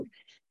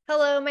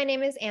Hello, my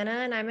name is Anna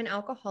and I'm an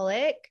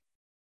alcoholic.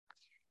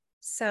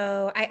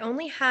 So I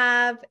only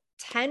have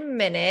 10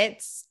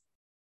 minutes,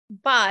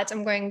 but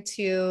I'm going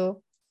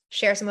to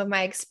share some of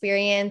my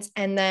experience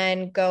and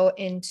then go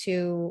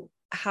into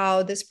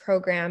how this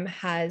program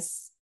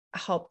has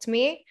helped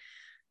me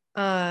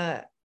uh,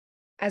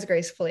 as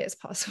gracefully as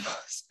possible.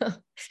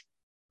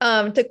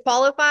 To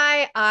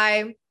qualify,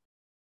 I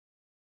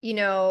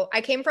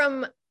came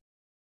from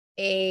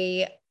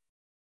a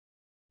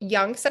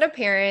young set of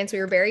parents. We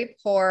were very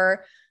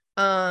poor.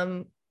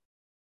 Um,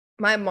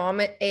 my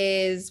mom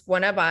is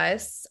one of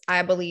us,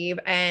 I believe,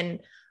 and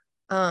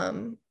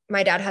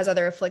my dad has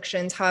other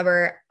afflictions.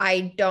 However,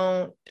 I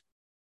don't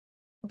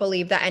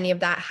believe that any of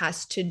that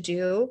has to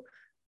do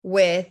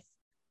with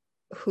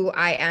who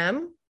I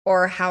am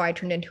or how I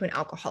turned into an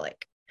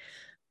alcoholic.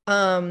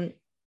 Um,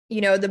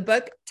 the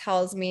book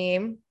tells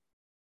me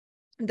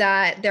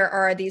that there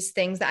are these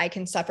things that I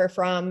can suffer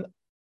from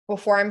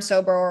before I'm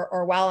sober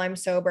or while I'm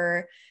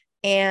sober.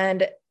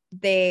 And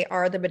they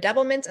are the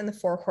bedevilments and the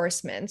four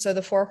horsemen. So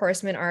the four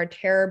horsemen are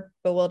terror,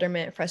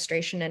 bewilderment,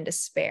 frustration, and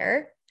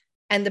despair.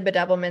 And the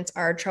bedevilments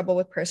are trouble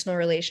with personal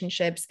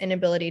relationships,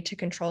 inability to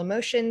control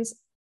emotions,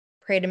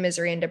 prey to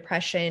misery and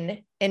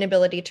depression,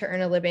 inability to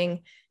earn a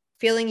living,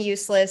 feeling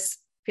useless,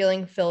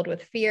 feeling filled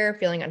with fear,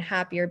 feeling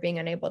unhappy, or being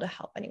unable to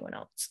help anyone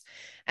else.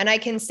 And I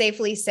can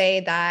safely say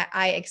that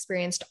I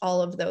experienced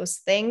all of those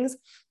things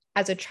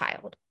as a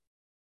child.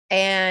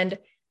 And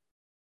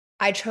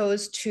I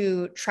chose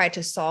to try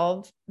to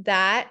solve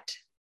that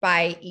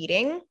by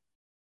eating.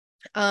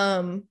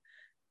 Um,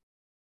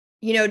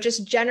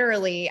 just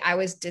generally, I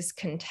was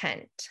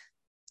discontent.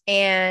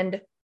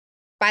 And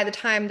by the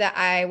time that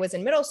I was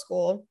in middle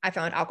school, I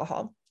found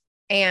alcohol.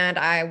 And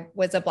I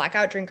was a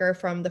blackout drinker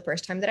from the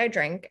first time that I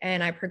drank,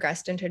 and I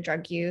progressed into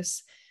drug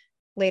use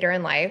later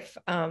in life.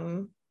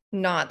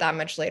 Not that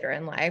much later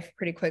in life,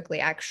 pretty quickly,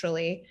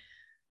 actually.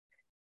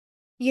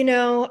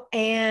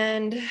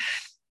 And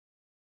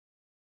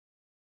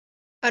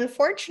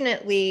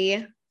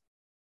unfortunately,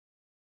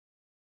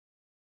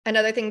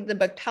 another thing the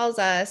book tells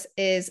us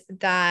is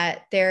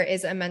that there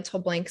is a mental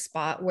blank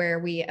spot where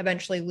we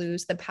eventually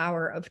lose the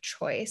power of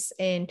choice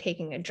in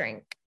taking a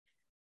drink,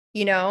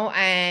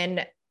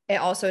 and it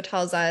also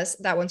tells us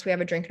that once we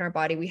have a drink in our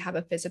body, we have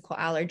a physical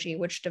allergy,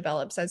 which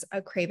develops as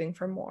a craving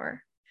for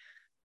more.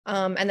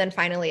 And then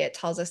finally, it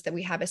tells us that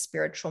we have a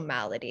spiritual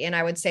malady. And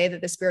I would say that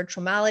the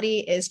spiritual malady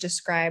is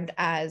described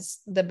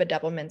as the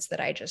bedevilments that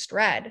I just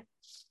read.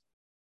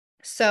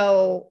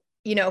 So,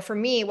 for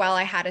me, while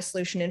I had a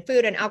solution in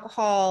food and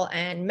alcohol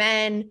and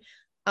men,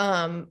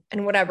 and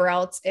whatever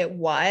else it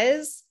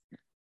was,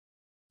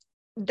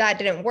 that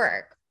didn't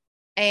work.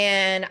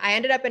 And I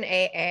ended up in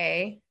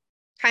AA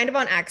kind of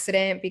on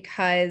accident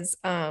because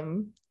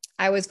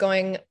I was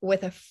going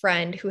with a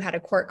friend who had a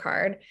court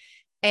card,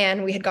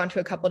 and we had gone to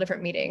a couple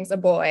different meetings, a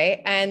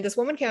boy, and this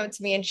woman came up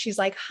to me and she's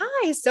like,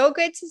 "Hi, so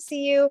good to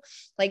see you.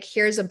 Like,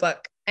 here's a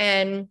book."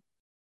 And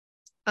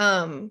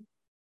um,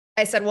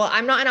 I said, "Well,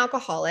 I'm not an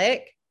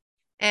alcoholic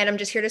and I'm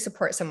just here to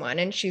support someone."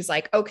 And she's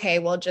like, "Okay,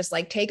 well, just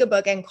like take a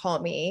book and call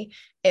me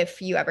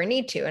if you ever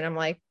need to." And I'm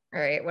like,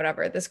 "All right,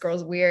 whatever. This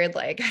girl's weird.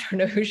 Like, I don't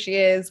know who she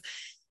is."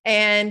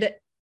 And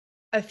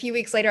a few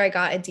weeks later, I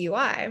got a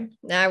DUI.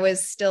 And I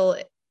was still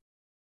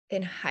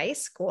in high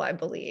school, I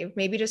believe,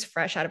 maybe just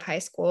fresh out of high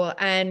school.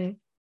 And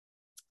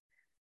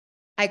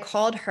I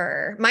called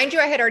her. Mind you,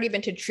 I had already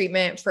been to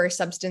treatment for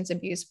substance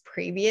abuse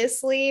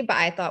previously, but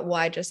I thought, well,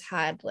 I just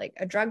had like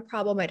a drug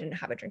problem. I didn't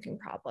have a drinking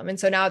problem. And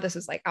so now this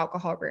is like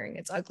alcohol rearing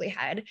its ugly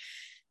head.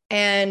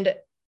 And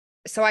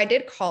so I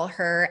did call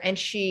her, and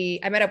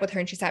I met up with her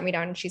and she sat me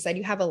down and she said,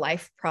 "You have a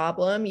life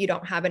problem. You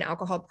don't have an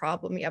alcohol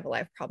problem. You have a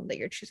life problem that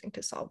you're choosing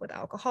to solve with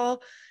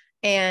alcohol,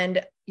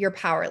 and you're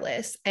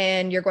powerless,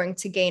 and you're going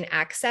to gain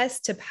access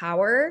to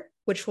power,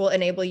 which will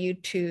enable you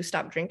to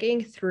stop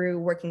drinking through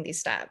working these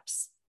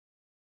steps."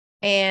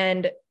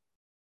 And,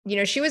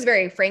 she was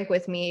very frank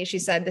with me. She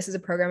said, "This is a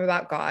program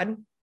about God,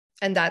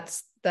 and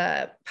that's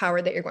the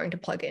power that you're going to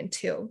plug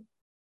into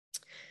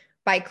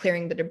by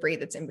clearing the debris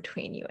that's in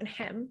between you and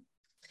him."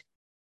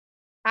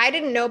 I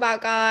didn't know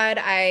about God.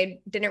 I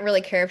didn't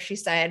really care if she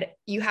said,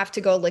 "You have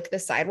to go lick the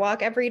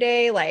sidewalk every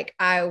day." Like,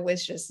 I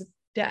was just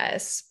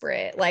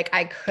desperate. Like,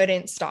 I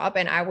couldn't stop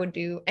and I would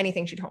do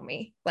anything she told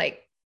me.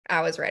 Like,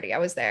 I was ready. I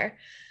was there.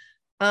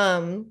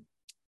 Um,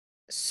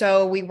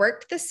 so we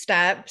worked the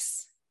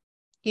steps,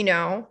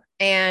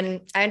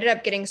 and I ended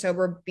up getting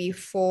sober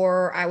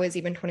before I was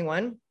even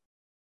 21.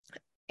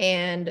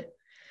 And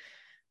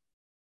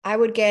I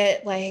would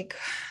get like,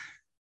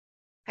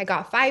 I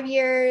got 5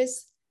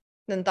 years,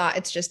 then thought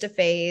it's just a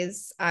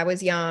phase. I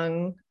was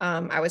young.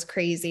 I was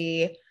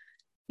crazy,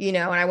 and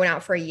I went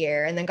out for a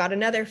year and then got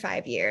another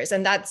 5 years.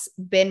 And that's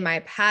been my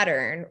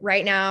pattern.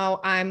 Right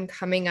now, I'm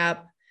coming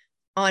up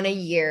on a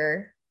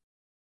year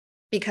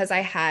because I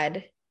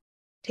had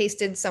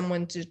tasted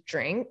someone's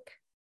drink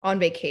on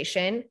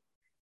vacation.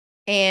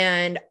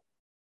 And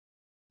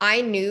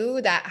I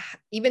knew that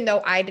even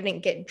though I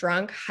didn't get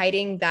drunk,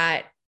 hiding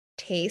that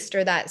taste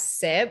or that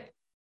sip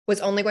was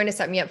only going to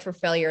set me up for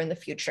failure in the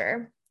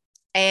future.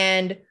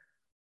 And,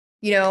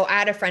 you know, I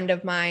had a friend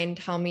of mine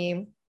tell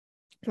me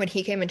when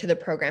he came into the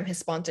program, his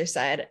sponsor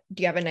said,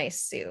 "Do you have a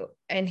nice suit?"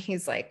 And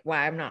he's like,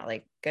 "Why? I'm not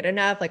like good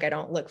enough. Like, I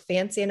don't look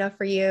fancy enough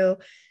for you."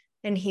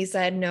 And he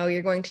said, "No,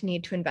 you're going to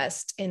need to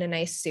invest in a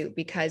nice suit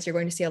because you're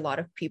going to see a lot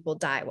of people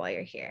die while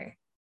you're here."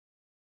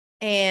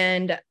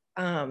 And,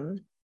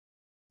 and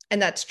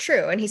that's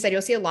true. And he said,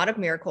 "You'll see a lot of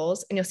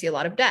miracles and you'll see a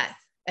lot of death."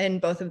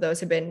 And both of those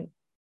have been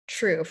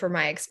true for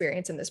my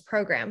experience in this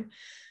program.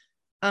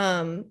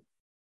 Um,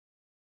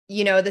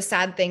 you know, the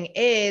sad thing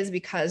is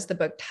because the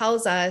book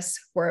tells us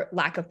where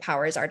lack of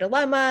power is our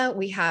dilemma,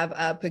 we have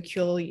a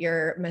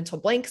peculiar mental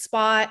blank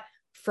spot,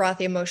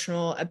 frothy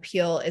emotional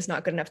appeal is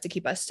not good enough to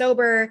keep us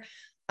sober.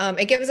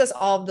 It gives us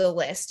all of the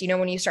list. You know,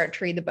 when you start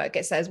to read the book,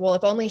 it says, well,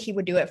 if only he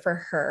would do it for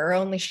her, or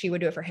only she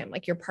would do it for him,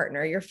 like your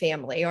partner, your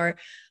family, or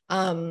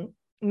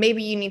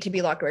maybe you need to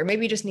be locked away, or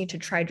maybe you just need to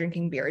try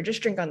drinking beer, or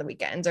just drink on the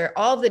weekends, or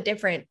all of the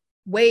different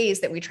ways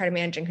that we try to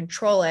manage and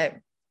control it.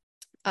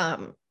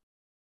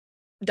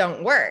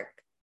 Don't work.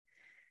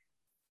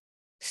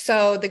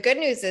 So the good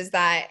news is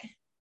that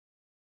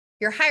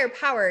your higher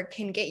power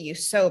can get you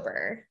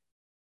sober.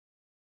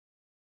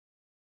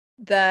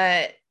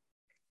 I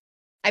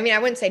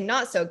wouldn't say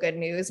not so good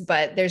news,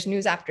 but there's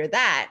news after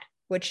that,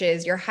 which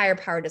is your higher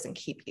power doesn't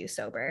keep you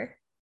sober.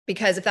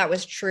 Because if that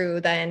was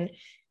true, then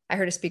I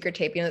heard a speaker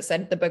tape, that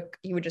said the book,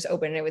 you would just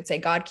open and it would say,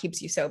 "God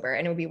keeps you sober."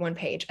 And it would be one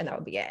page and that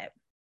would be it.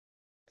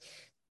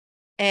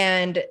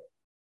 And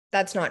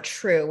that's not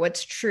true.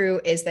 What's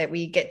true is that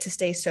we get to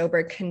stay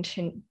sober.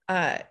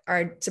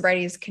 Our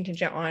sobriety is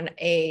contingent on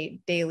a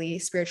daily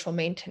spiritual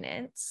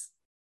maintenance,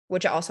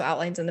 which it also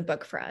outlines in the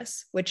book for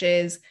us, which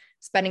is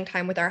spending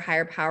time with our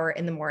higher power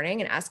in the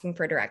morning and asking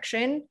for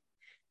direction,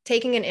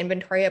 taking an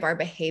inventory of our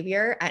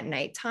behavior at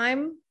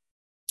nighttime,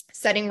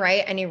 setting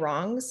right any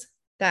wrongs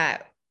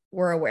that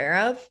we're aware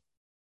of,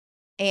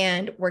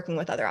 and working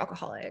with other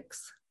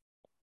alcoholics.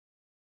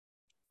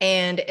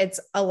 And it's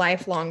a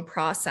lifelong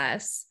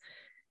process,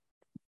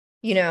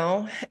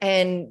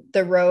 and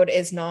the road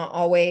is not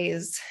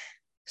always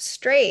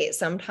straight.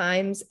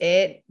 Sometimes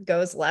it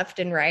goes left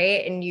and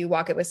right, and you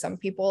walk it with some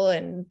people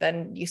and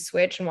then you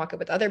switch and walk it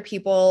with other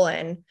people.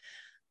 And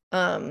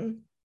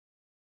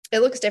it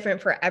looks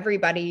different for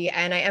everybody.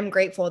 And I am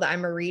grateful that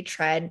I'm a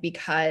retread,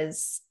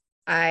 because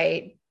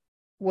I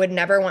would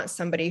never want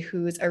somebody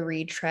who's a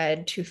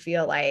retread to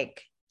feel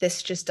like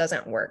this just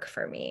doesn't work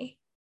for me,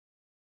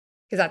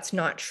 because that's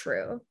not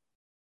true.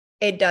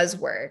 It does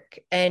work.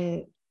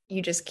 And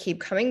you just keep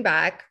coming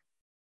back.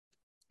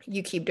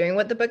 You keep doing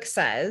what the book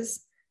says,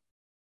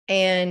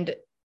 and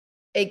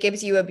it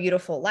gives you a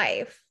beautiful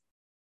life,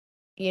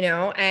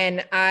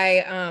 and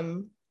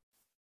I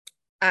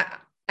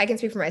can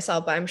speak for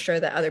myself, but I'm sure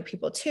that other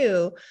people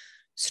too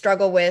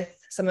struggle with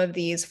some of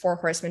these four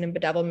horsemen and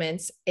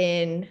bedevilments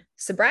in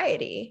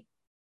sobriety.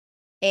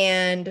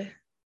 And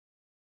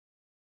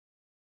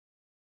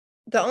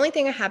the only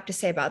thing I have to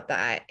say about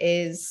that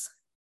is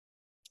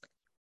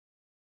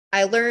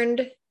I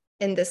learned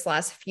in this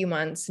last few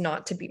months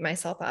not to beat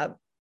myself up,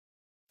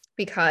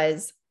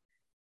 because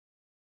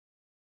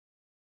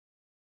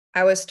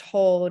I was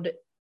told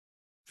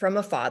from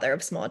a father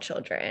of small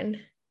children,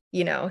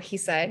 he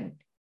said,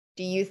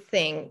 "Do you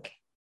think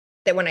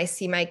that when I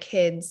see my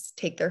kids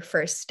take their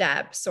first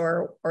steps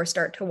or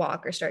start to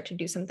walk or start to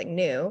do something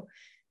new,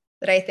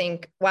 that I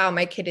think, wow,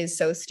 my kid is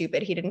so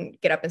stupid. He didn't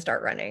get up and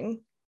start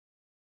running."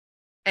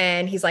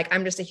 And he's like,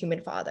 "I'm just a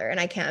human father, and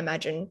I can't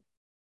imagine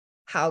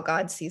how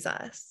God sees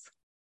us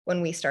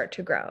when we start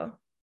to grow."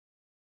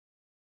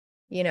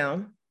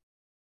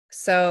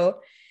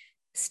 So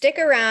stick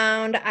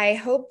around. I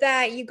hope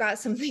that you got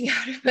something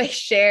out of my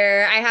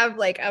share. I have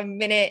like a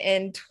minute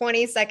and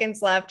 20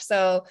 seconds left,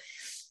 so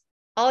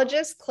I'll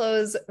just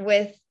close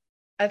with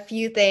a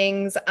few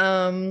things.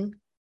 I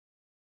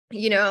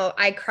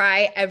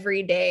cry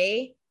every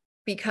day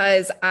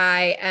because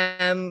I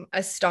am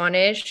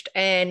astonished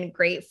and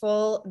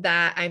grateful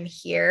that I'm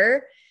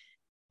here.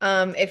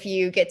 If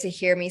you get to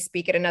hear me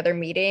speak at another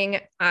meeting,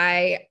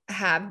 I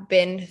have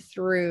been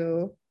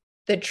through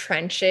the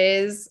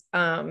trenches,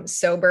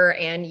 sober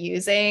and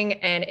using,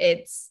 and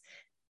it's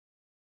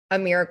a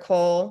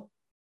miracle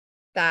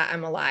that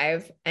I'm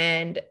alive,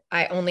 and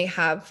I only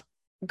have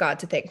God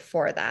to thank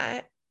for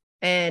that,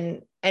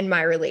 and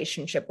my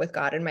relationship with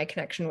God and my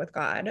connection with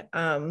God,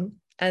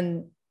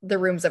 and the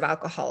rooms of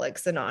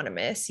Alcoholics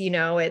Anonymous.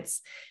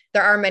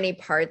 There are many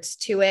parts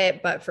to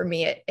it, but for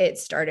me, it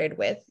started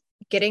with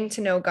getting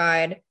to know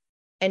God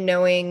and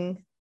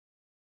knowing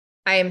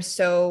I am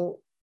so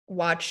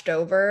watched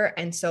over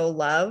and so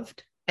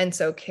loved and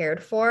so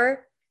cared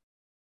for.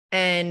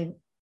 And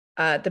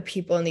the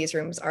people in these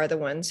rooms are the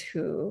ones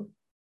who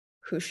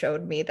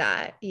showed me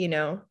that.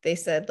 They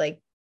said,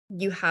 like,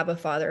 you have a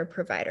father, a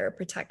provider, a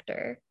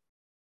protector.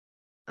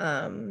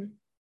 So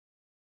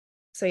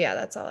yeah,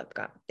 that's all I've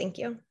got. Thank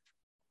you.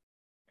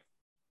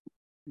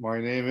 My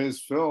name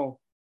is Phil,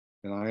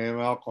 and I am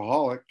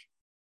alcoholic.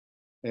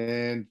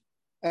 And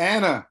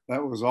Anna,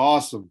 that was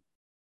awesome.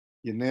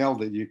 You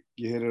nailed it. You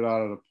hit it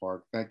out of the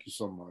park. Thank you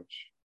so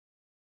much.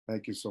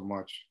 Thank you so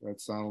much.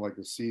 That sounded like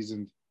a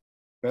seasoned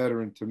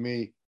veteran to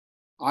me.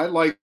 I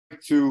like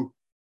to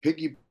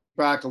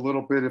piggyback a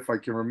little bit if I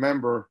can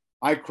remember.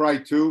 I cry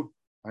too.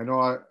 I know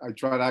I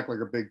try to act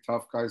like a big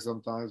tough guy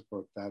sometimes,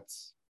 but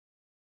that's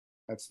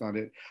not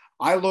it.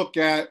 I look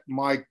at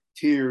my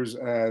tears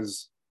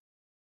as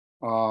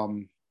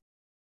my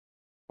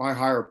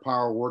higher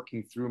power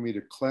working through me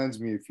to cleanse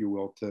me, if you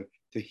will, to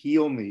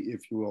heal me,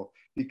 if you will.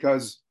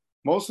 Because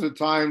most of the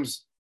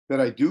times that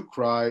I do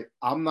cry,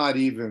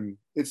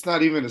 it's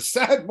not even a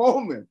sad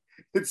moment.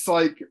 It's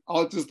like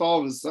I'll just all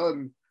of a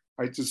sudden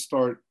I just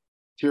start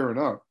tearing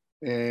up.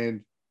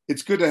 And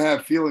it's good to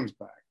have feelings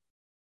back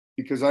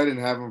because I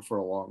didn't have them for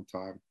a long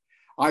time.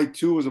 I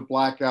too was a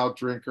blackout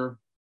drinker.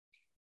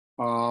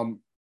 And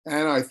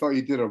I thought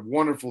you did a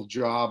wonderful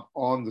job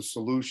on the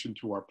solution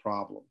to our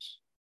problems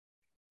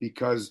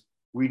because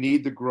we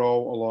need to grow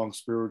along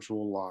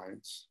spiritual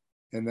lines.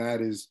 And that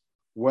is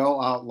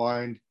well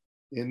outlined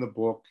in the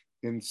book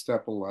in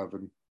step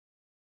 11.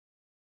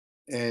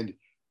 And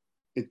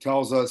it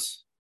tells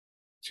us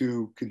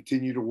to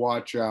continue to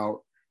watch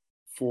out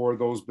for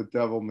those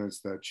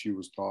bedevilments that she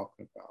was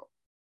talking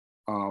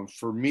about.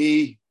 For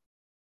me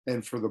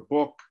and for the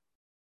book,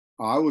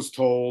 I was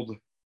told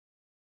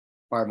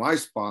by my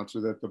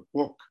sponsor that the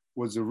book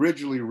was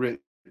originally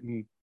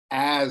written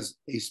as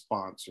a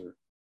sponsor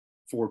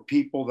for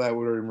people that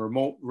were in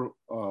remote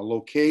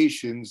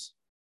locations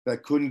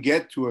that couldn't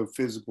get to a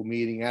physical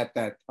meeting at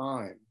that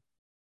time.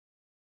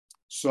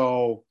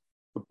 So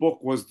the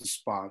book was the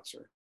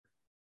sponsor.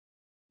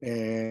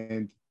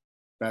 And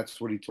that's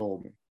what he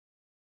told me.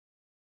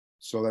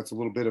 So that's a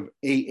little bit of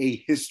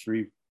AA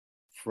history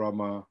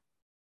from a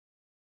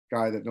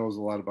guy that knows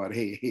a lot about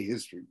AA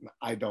history.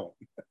 I don't.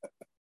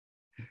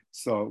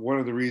 So one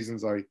of the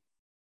reasons I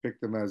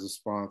picked him as a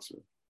sponsor.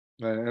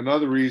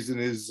 Another reason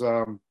is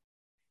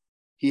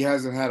he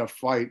hasn't had a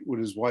fight with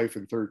his wife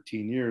in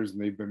 13 years,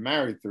 and they've been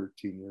married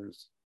 13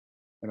 years.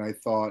 And I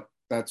thought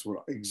that's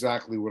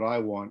exactly what I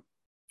want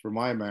for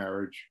my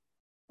marriage.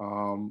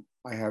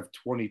 I have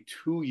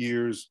 22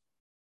 years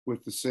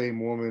with the same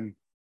woman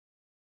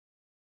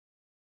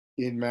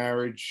in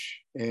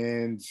marriage,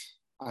 and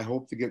I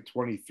hope to get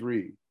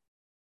 23.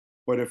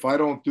 But if I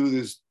don't do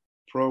this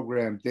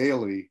program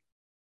daily,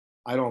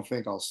 I don't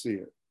think I'll see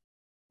it.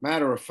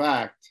 Matter of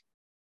fact,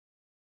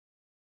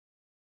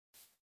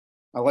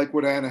 I like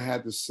what Anna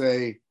had to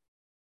say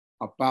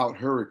about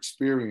her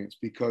experience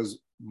because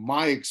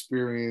my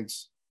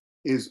experience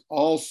is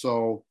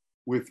also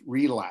with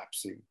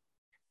relapsing.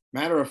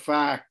 Matter of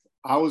fact,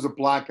 I was a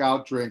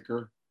blackout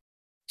drinker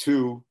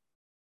too.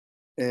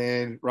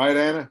 And right,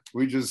 Anna,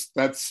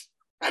 that's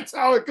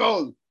how it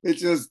goes.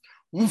 It's just,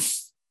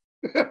 woof.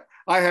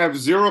 I have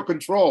zero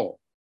control.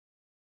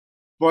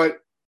 But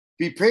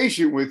be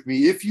patient with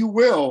me, if you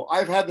will.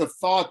 I've had the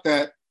thought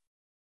that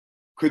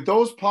could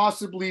those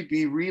possibly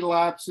be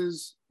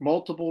relapses,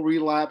 multiple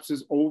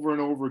relapses over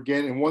and over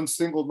again in one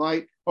single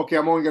night? Okay,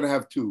 I'm only going to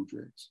have 2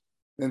 drinks,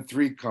 then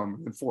 3 come,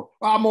 then 4.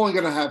 I'm only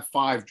going to have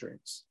 5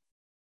 drinks.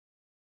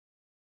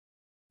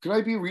 Could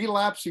I be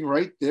relapsing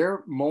right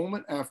there,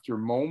 moment after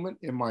moment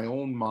in my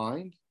own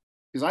mind?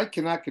 Because I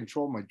cannot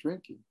control my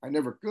drinking. I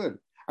never could.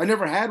 I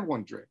never had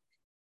 1 drink.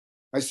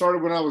 I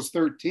started when I was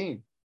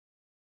 13.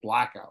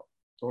 Blackout.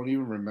 Don't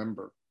even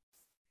remember.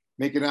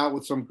 Making out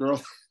with some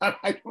girl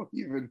I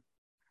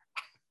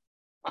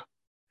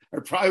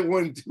probably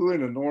wouldn't do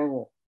in a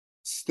normal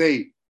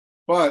state.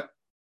 But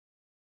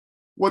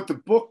what the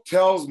book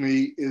tells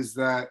me is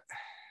that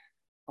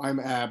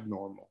I'm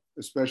abnormal,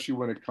 especially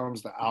when it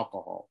comes to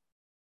alcohol.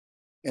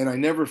 And I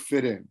never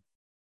fit in.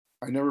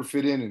 I never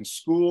fit in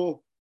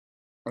school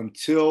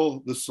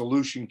until the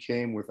solution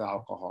came with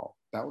alcohol.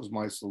 That was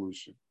my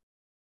solution.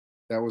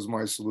 That was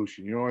my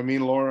solution. You know what I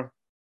mean, Laura?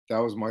 That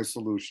was my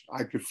solution.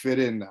 I could fit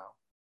in now.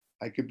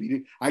 I could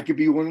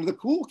be one of the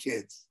cool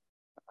kids.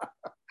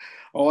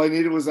 All I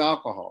needed was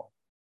alcohol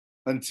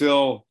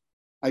until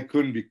I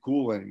couldn't be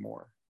cool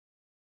anymore.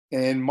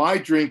 And my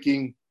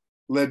drinking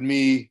led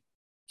me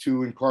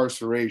to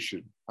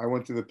incarceration. I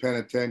went to the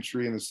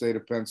penitentiary in the state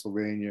of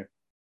Pennsylvania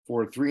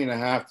for a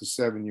 3.5 to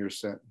 7 year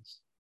sentence.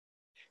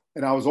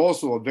 And I was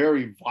also a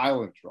very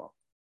violent drunk.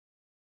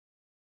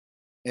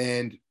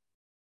 And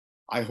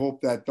I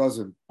hope that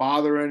doesn't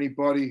bother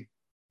anybody,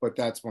 but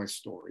that's my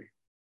story.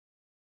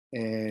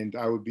 And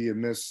I would be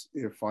amiss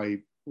if I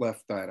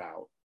left that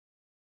out.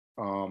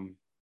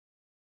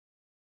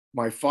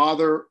 My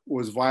father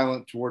was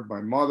violent toward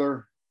my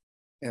mother,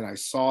 and I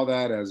saw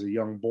that as a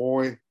young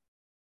boy,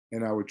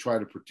 and I would try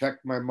to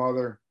protect my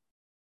mother,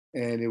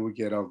 and it would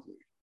get ugly.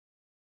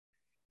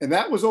 And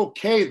that was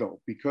okay,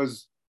 though,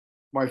 because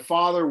my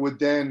father would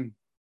then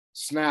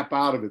snap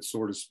out of it,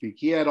 so to speak.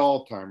 He had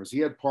Alzheimer's. He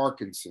had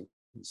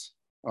Parkinson's.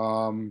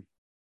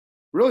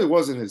 Really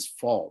wasn't his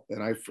fault.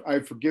 And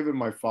I've forgiven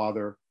my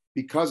father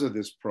because of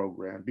this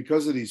program,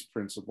 because of these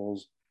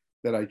principles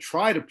that I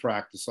try to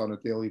practice on a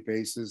daily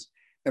basis.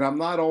 And I'm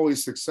not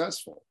always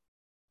successful.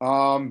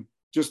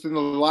 Just in the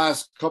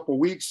last couple of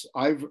weeks,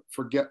 I've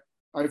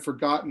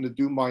forgotten to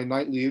do my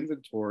nightly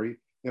inventory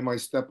in my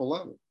step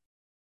 11.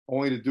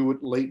 only to do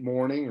it late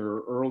morning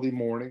or early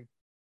morning.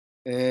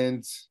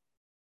 And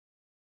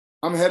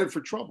I'm headed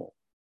for trouble.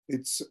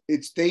 It's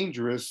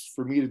dangerous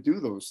for me to do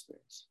those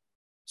things.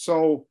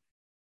 So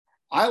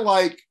I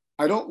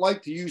don't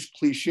like to use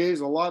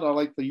cliches a lot. I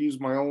like to use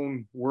my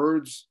own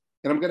words.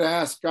 And I'm going to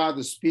ask God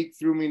to speak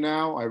through me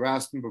now. I've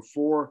asked him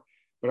before,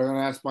 but I'm going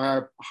to ask my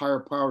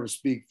higher power to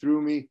speak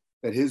through me,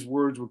 that his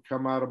words would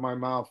come out of my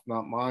mouth,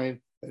 not mine,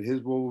 that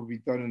his will be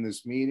done in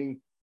this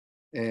meeting.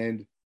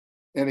 And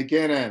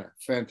again, Anna,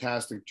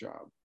 fantastic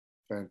job.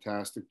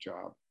 Fantastic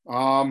job.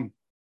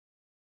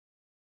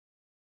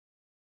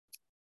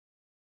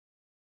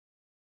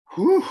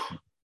 Whew,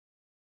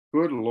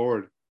 good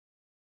Lord.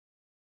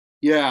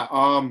 Yeah,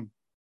 I'm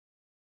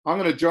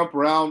going to jump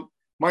around.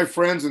 My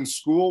friends in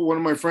school, one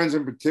of my friends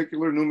in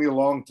particular knew me a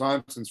long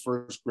time, since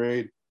first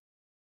grade.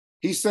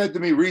 He said to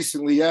me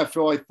recently, yeah,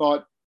 Phil, I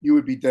thought you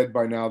would be dead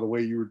by now the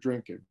way you were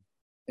drinking.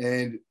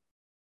 And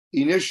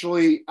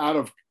initially, out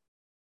of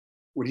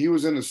when he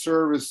was in the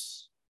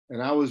service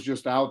and I was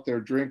just out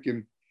there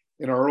drinking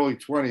in our early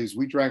 20s,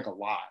 we drank a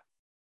lot.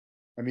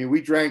 I mean,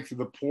 we drank to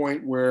the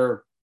point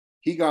where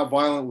he got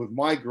violent with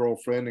my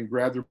girlfriend and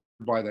grabbed her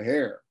by the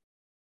hair.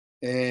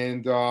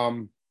 And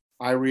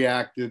I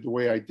reacted the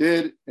way I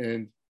did,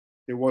 and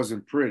it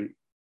wasn't pretty.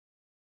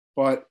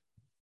 But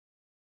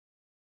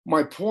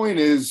my point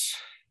is,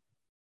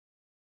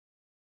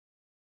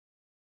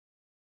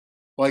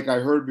 like I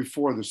heard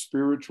before, the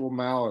spiritual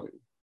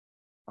malady.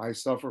 I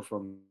suffer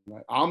from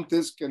that. I'm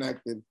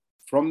disconnected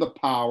from the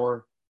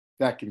power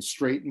that can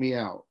straighten me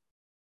out.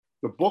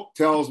 The book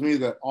tells me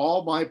that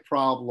all my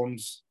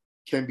problems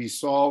can be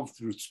solved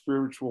through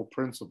spiritual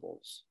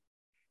principles.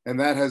 And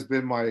that has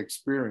been my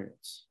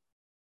experience.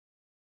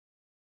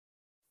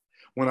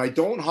 When I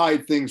don't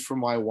hide things from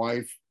my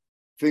wife,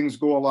 things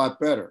go a lot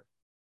better.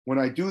 When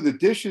I do the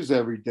dishes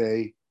every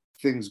day,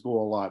 things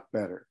go a lot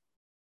better.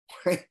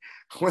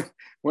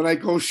 When I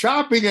go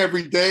shopping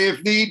every day,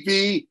 if need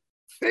be,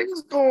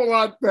 things go a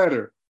lot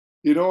better.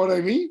 You know what I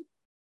mean?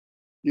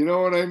 You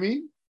know what I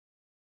mean?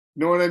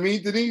 You know what I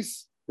mean,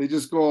 Denise? They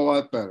just go a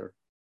lot better.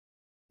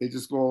 They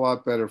just go a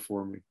lot better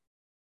for me.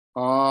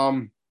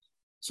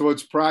 So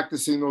it's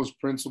practicing those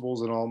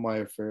principles in all my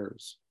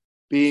affairs,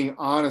 being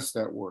honest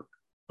at work,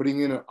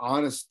 putting in an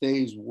honest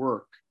day's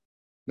work,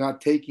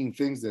 not taking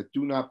things that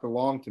do not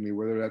belong to me,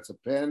 whether that's a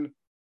pen,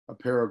 a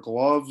pair of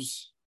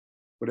gloves,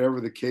 whatever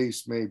the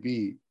case may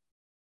be.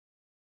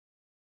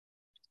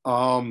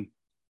 The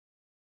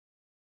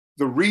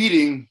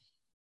reading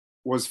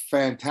was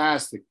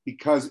fantastic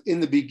because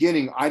in the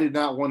beginning, I did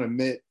not want to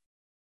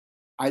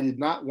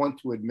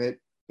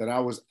admit that I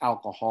was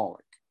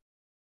alcoholic.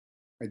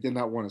 I did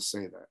not want to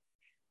say that.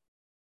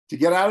 To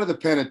get out of the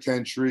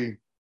penitentiary,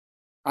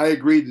 I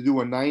agreed to do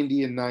a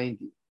 90 and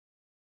 90.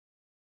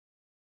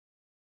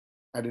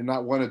 I did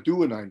not want to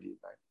do a 90 and 90,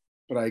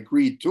 but I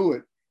agreed to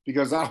it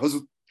because I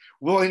was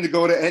willing to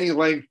go to any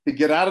length to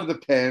get out of the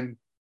pen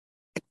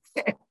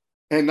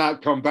and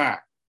not come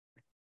back,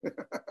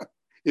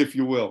 if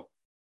you will.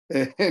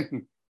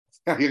 And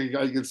I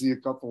can see a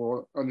couple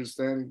of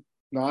understanding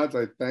nods.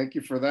 I thank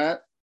you for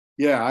that.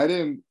 Yeah, I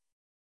didn't.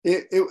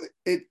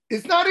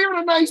 It's not even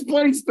a nice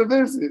place to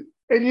visit,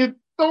 and you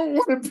don't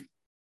want to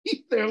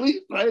be there. At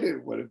least I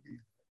didn't want to be.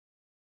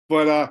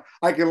 But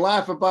I can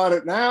laugh about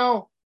it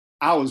now.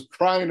 I was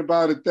crying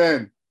about it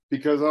then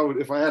because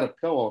if I had a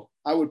pillow,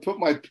 I would put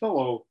my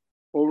pillow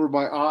over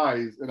my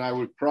eyes and I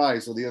would cry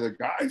so the other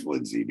guys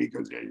wouldn't see me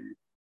because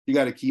you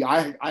got to keep.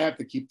 I have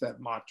to keep that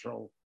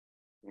macho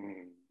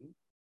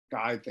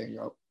guy thing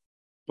up.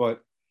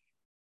 But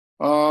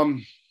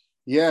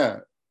yeah,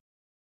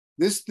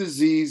 this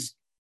disease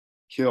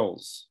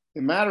kills.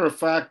 As a matter of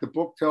fact, the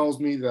book tells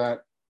me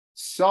that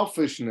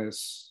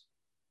selfishness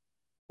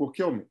will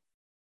kill me.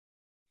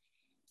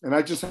 And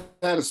I just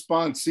had a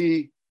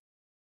sponsee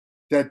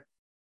that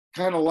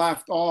kind of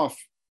laughed off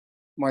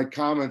my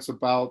comments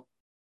about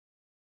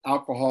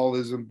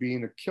alcoholism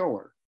being a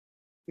killer.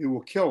 It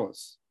will kill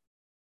us.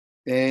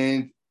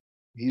 And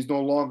he's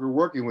no longer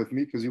working with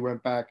me because he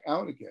went back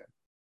out again.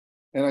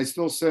 And I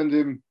still send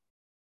him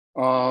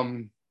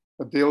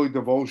a daily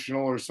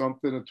devotional or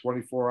something at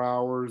 24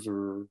 hours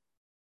or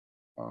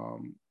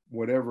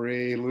whatever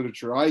AA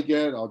literature I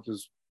get. I'll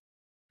just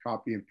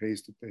copy and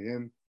paste it to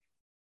him.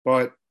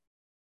 But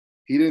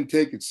he didn't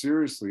take it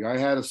seriously. I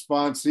had a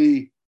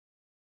sponsee.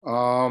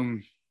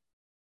 I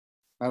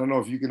don't know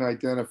if you can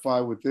identify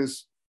with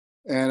this,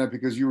 Anna,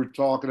 because you were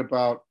talking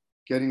about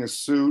getting a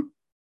suit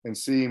and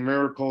seeing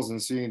miracles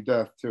and seeing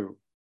death too.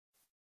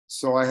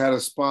 So I had a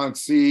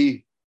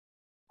sponsee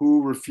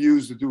who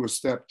refused to do a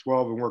step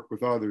 12 and work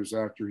with others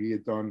after he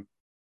had done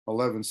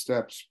 11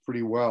 steps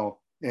pretty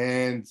well.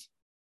 And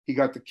he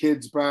got the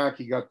kids back.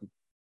 He got the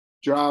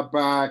job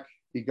back.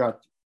 He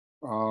got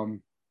the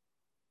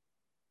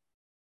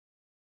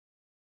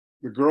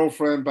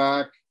girlfriend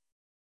back.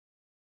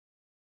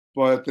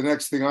 But the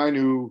next thing I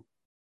knew,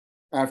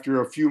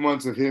 after a few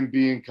months of him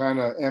being kind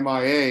of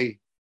MIA,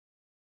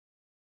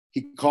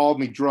 he called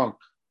me drunk.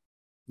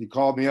 He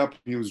called me up.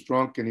 He was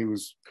drunk and he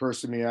was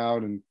cursing me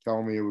out and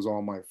telling me it was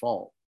all my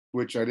fault.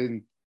 which I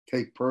didn't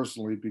take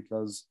personally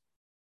because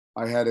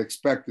I had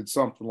expected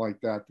something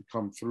like that to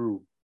come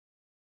through.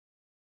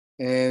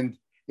 And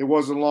it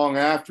wasn't long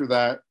after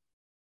that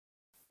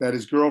that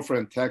his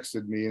girlfriend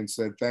texted me and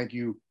said, "Thank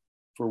you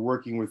for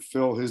working with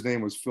Phil." His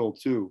name was Phil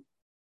too.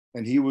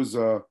 And he was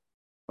a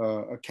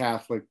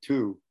Catholic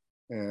too,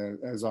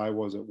 as I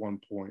was at one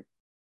point.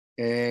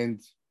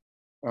 And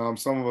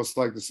some of us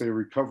like to say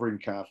recovering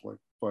Catholic,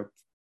 but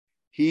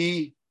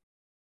it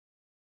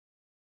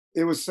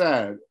was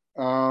sad.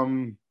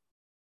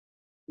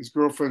 His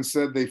girlfriend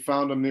said they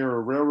found him near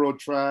a railroad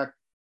track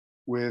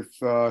with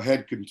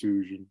head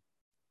contusion,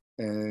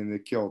 and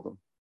it killed him.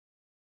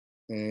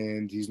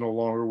 And he's no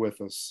longer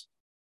with us.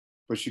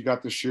 But she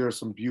got to share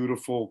some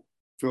beautiful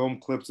film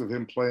clips of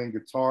him playing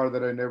guitar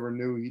that I never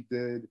knew he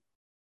did,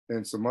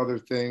 and some other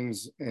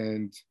things.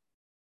 And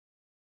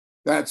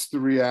that's the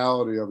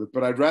reality of it.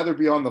 But I'd rather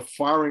be on the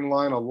firing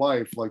line of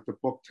life, like the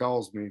book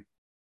tells me,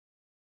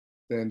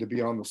 than to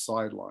be on the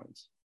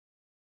sidelines.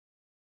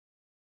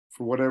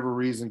 For whatever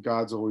reason,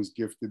 God's always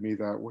gifted me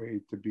that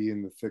way, to be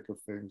in the thick of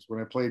things. When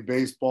I played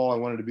baseball, I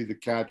wanted to be the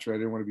catcher. I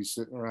didn't want to be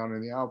sitting around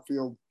in the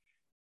outfield.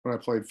 When I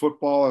played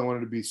football, I wanted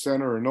to be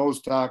center or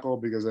nose tackle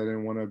because I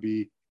didn't want to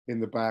be in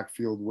the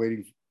backfield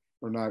waiting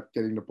or not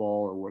getting the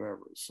ball or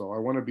whatever. So I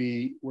want to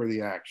be where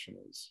the action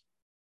is.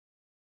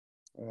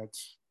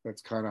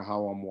 That's kind of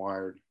how I'm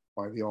wired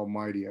by the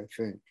Almighty, I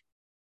think.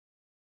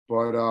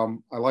 But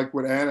I like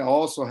what Anna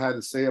also had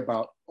to say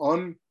about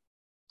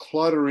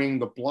uncluttering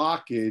the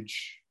blockage.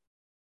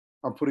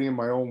 I'm putting in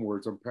my own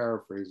words, I'm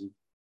paraphrasing.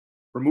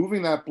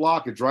 Removing that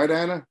blockage, right,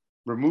 Anna?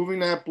 Removing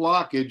that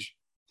blockage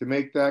to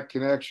make that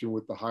connection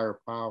with the higher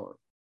power.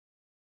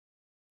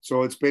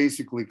 So it's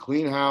basically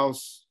clean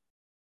house,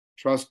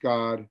 trust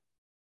God,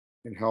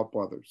 and help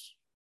others.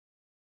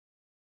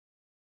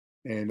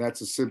 And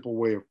that's a simple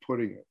way of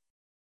putting it.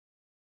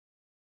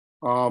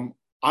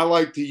 I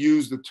like to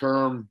use the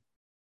term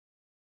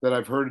that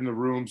I've heard in the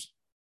rooms.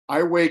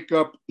 I wake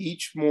up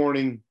each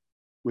morning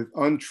with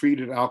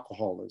untreated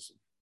alcoholism.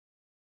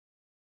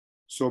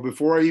 So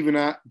before I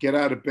even get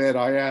out of bed,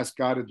 I ask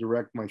God to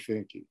direct my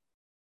thinking,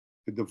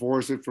 to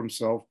divorce it from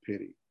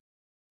self-pity.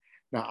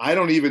 Now, I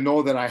don't even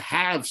know that I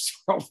have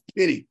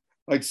self-pity.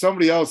 Like,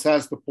 somebody else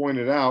has to point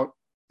it out.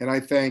 And I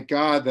thank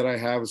God that I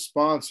have a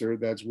sponsor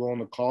that's willing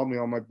to call me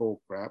on my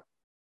bull crap.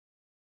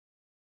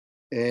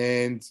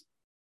 And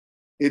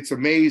it's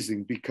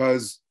amazing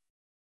because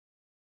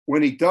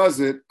when he does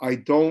it, I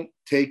don't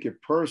take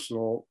it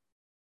personal.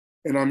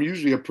 And I'm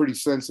usually a pretty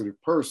sensitive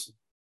person,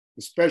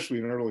 especially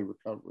in early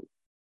recovery.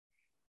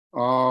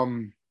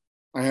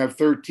 I have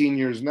 13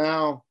 years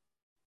now.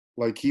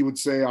 Like he would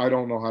say, I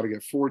don't know how to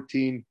get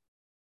 14.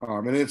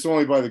 And it's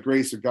only by the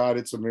grace of God,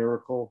 it's a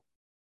miracle.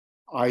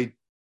 I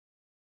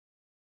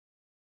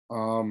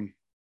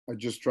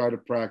just try to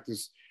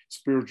practice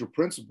spiritual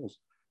principles.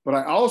 But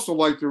I also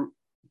like to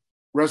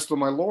rest on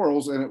my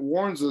laurels, and it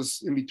warns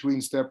us in between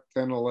step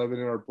 10 and 11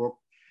 in our book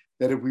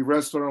that if we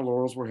rest on our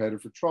laurels, we're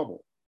headed for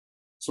trouble.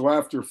 So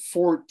after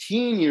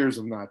 14 years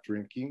of not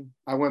drinking,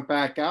 I went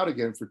back out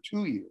again for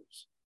 2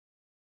 years.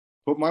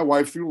 Put my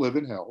wife through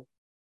living hell.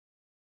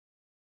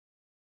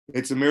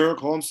 It's a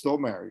miracle I'm still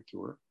married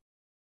to her.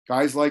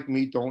 Guys like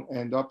me don't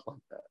end up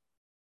like that.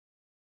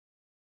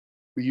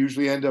 We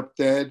usually end up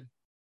dead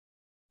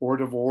or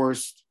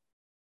divorced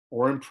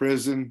or in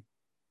prison.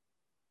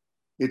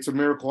 It's a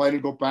miracle I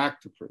didn't go back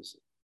to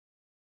prison.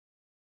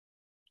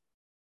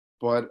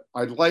 But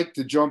I'd like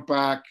to jump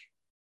back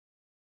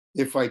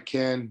if I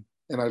can,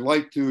 and I'd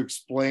like to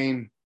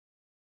explain,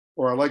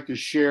 or I'd like to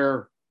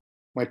share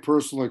my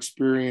personal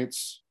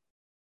experience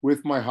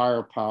with my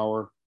higher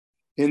power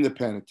in the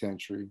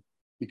penitentiary,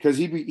 because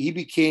he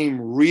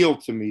became real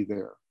to me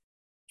there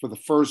for the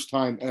first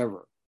time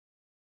ever.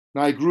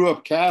 Now, I grew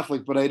up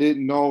Catholic, but I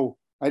didn't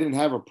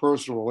have a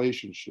personal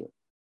relationship,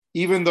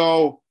 even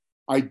though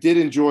I did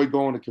enjoy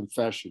going to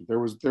confession. There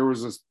was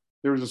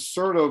a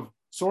sort of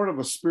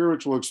a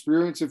spiritual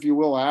experience, if you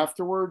will,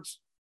 afterwards,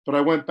 but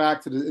I went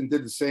back and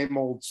did the same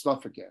old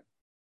stuff again.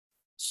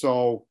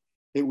 So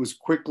it was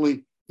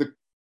quickly,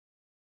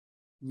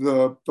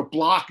 the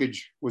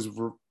blockage was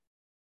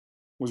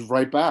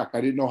right back.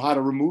 I didn't know how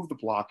to remove the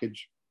blockage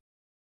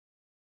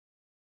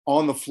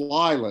on the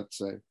fly, let's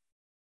say,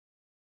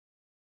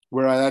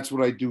 that's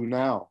what I do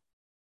now.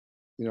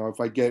 You know,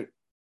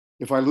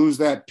 if I lose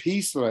that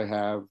peace that I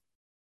have,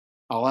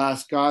 I'll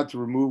ask God to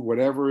remove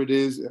whatever it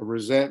is, a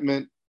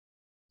resentment,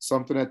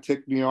 something that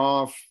ticked me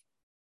off,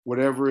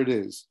 whatever it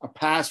is, a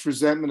past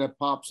resentment that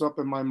pops up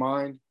in my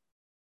mind.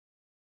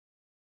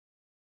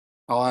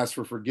 I'll ask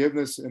for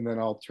forgiveness, and then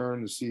I'll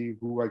turn to see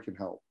who I can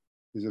help.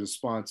 Is it a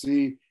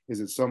sponsee? Is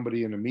it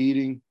somebody in a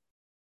meeting?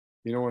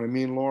 You know what I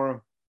mean,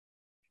 Laura?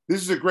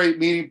 This is a great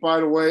meeting, by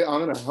the way.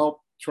 I'm going to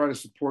help try to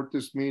support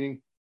this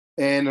meeting.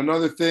 And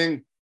another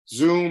thing,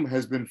 Zoom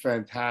has been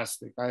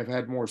fantastic. I've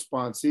had more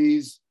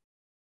sponsees,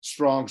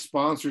 strong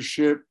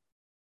sponsorship.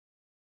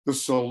 The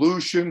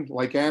solution,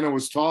 like Anna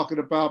was talking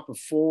about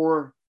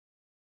before,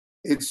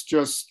 it's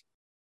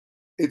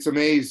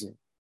amazing,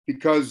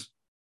 because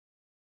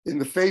in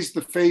the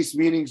face-to-face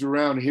meetings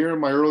around here in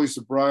my early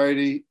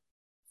sobriety,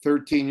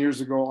 13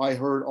 years ago, I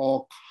heard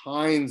all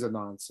kinds of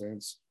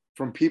nonsense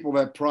from people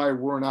that probably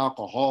weren't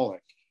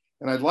alcoholic.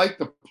 And I'd like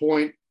to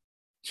point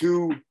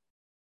to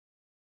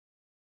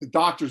the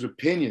doctor's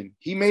opinion.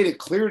 He made it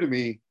clear to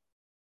me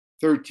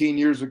 13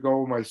 years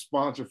ago, when my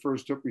sponsor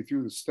first took me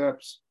through the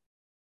steps,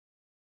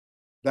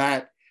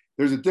 that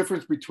there's a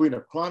difference between a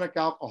chronic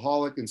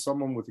alcoholic and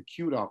someone with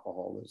acute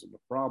alcoholism,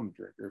 a problem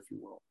drinker, if you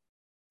will.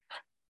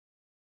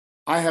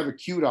 I have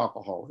acute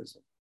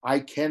alcoholism. I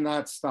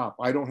cannot stop.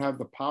 I don't have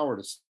the power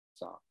to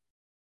stop.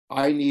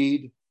 I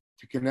need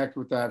to connect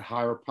with that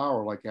higher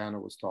power, like Anna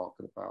was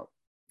talking about,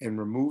 and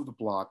remove the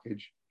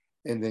blockage,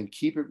 and then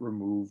keep it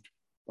removed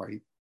by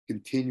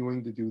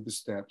continuing to do the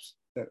steps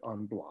that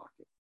unblock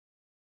it.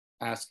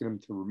 Asking them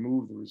to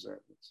remove the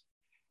resentments,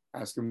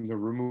 asking them to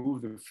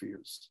remove the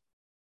fears,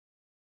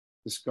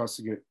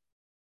 discussing it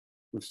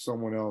with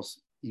someone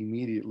else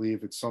immediately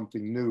if it's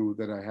something new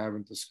that I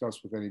haven't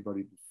discussed with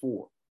anybody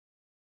before.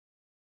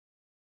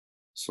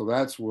 So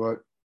that's what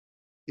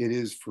it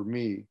is for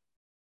me.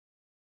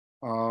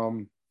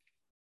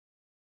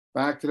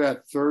 Back to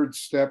that third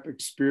step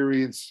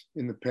experience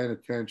in the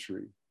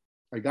penitentiary.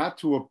 I got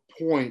to a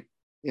point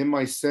in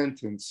my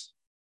sentence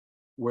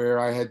where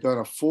I had done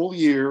a full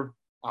year.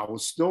 I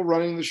was still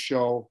running the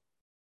show,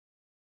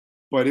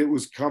 but it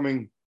was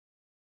coming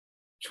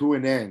to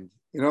an end.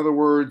 In other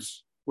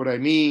words, what I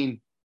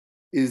mean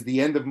is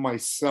the end of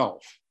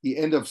myself, the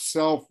end of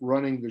self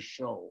running the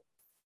show,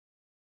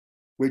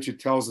 which it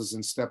tells us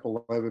in step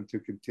 11 to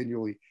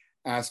continually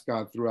ask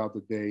God throughout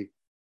the day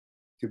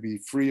to be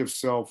free of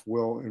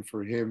self-will and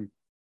for him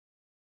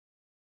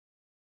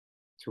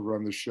to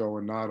run the show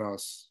and not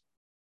us.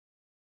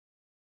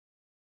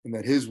 And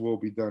that his will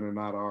be done and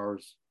not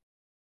ours.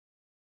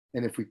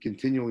 And if we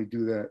continually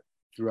do that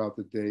throughout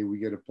the day, we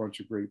get a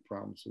bunch of great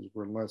promises.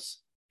 We're in less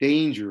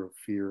danger of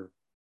fear,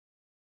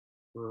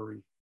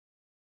 worry,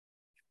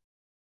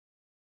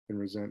 and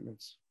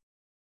resentments.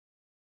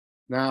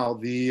 Now,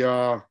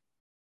 the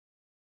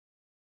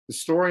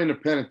story in the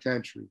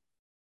penitentiary.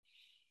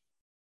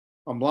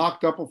 I'm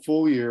locked up a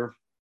full year.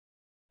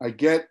 I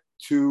get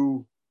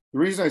to, the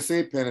reason I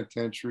say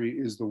penitentiary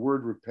is the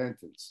word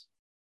repentance.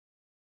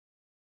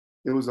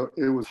 It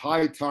was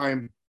high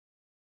time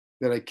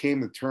that I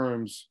came to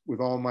terms with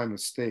all my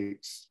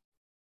mistakes.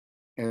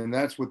 And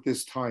that's what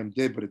this time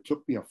did. But it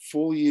took me a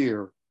full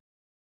year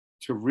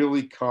to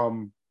really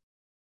come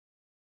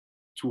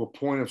to a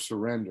point of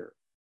surrender,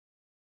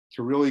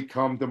 to really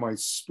come to my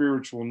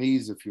spiritual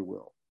needs, if you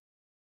will,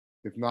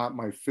 if not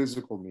my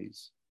physical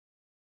needs.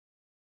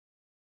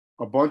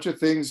 A bunch of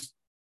things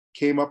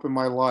came up in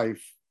my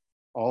life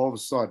all of a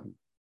sudden.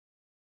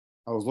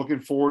 I was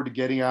looking forward to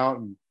getting out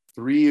in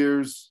 3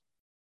 years,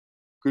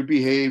 good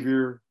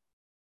behavior,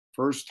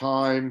 first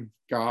time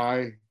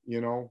guy,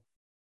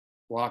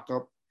 lock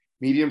up,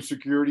 medium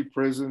security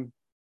prison.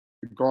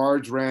 The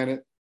guards ran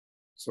it.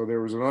 So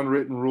there was an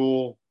unwritten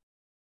rule.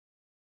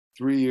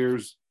 3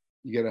 years,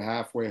 you get a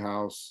halfway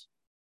house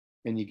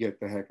and you get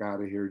the heck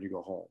out of here and you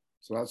go home.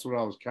 So that's what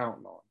I was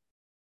counting on.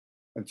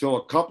 Until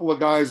a couple of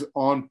guys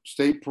on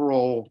state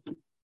parole, the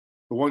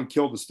one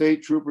killed the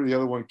state trooper, the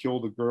other one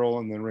killed a girl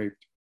and then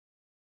raped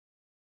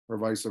her, or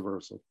vice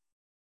versa.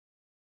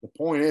 The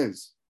point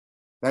is,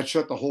 that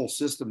shut the whole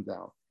system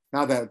down.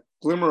 Now that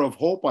glimmer of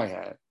hope I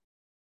had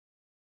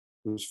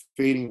was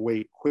fading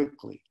away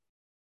quickly.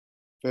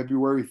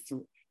 February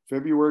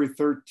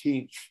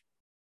 13th,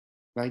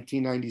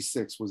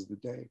 1996 was the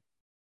day.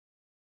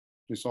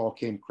 This all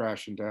came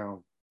crashing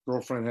down.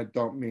 Girlfriend had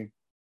dumped me,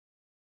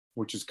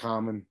 which is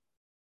common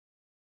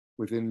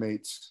with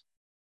inmates.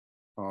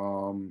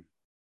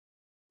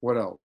 What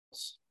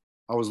else?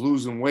 I was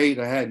losing weight.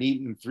 I hadn't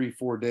eaten in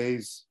 3-4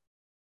 days.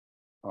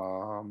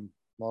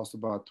 Lost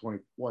about 20.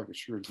 Well, I could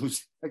sure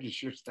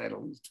stand to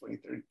lose 20,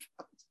 30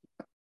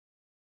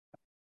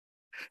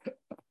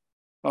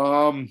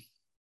 pounds.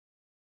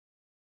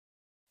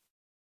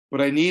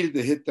 But I needed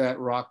to hit that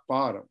rock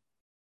bottom.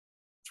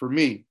 For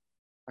me,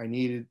 I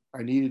needed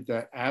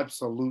that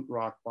absolute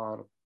rock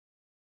bottom.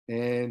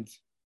 And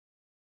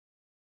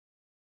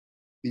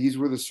these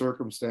were the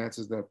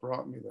circumstances that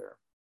brought me there.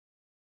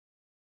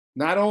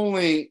 Not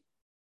only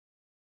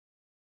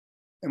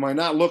am I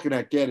not looking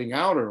at getting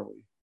out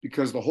early,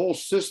 because the whole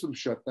system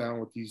shut down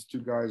with these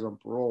two guys on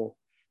parole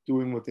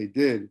doing what they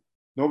did.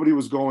 Nobody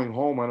was going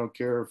home. I don't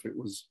care if it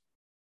was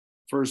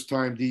first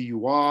time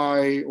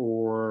DUI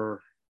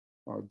or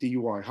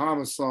DUI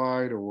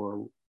homicide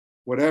or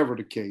whatever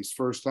the case.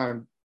 First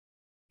time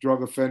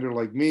drug offender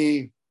like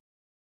me,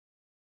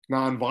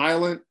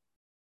 nonviolent,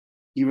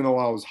 even though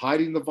I was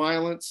hiding the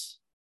violence.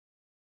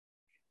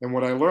 And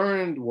what I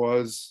learned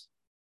was,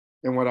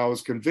 and what I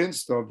was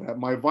convinced of, that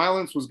my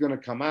violence was going to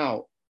come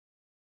out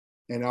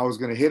and I was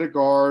going to hit a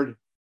guard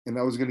and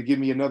that was going to give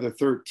me another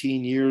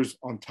 13 years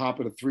on top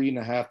of the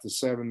 3.5 to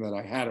 7 that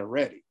I had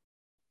already.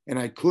 And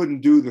I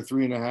couldn't do the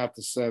 3.5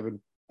 to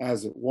 7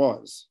 as it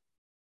was.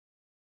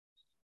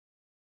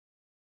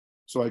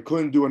 So I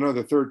couldn't do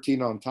another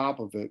 13 on top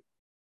of it.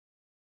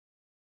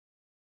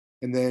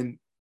 and then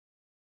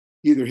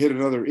either hit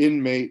another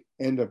inmate,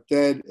 end up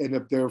dead, end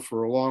up there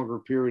for a longer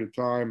period of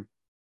time.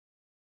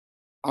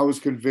 I was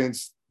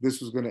convinced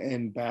this was going to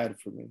end bad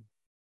for me.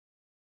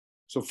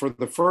 So for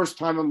the first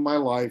time in my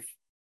life,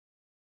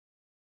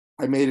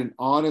 I made an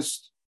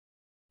honest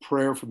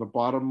prayer from the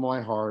bottom of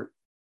my heart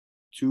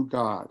to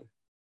God.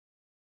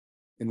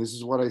 And this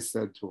is what I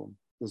said to him.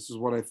 This is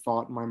what I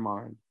thought in my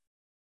mind.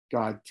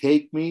 God,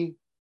 take me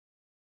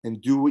and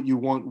do what you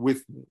want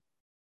with me.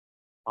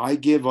 I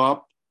give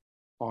up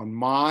on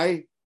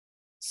myself.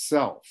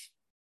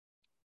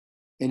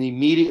 And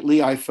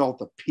immediately I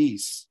felt a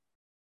peace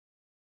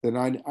that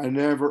I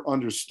never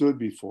understood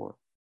before.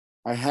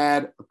 I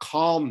had a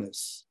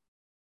calmness.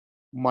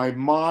 My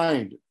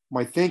mind,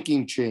 my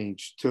thinking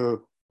changed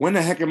to, when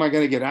the heck am I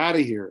going to get out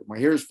of here? My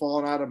hair's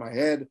falling out of my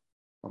head.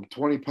 I'm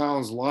 20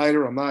 pounds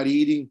lighter. I'm not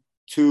eating.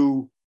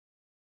 To,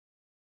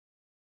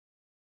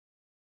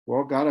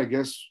 well, God, I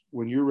guess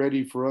when you're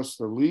ready for us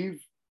to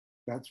leave,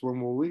 that's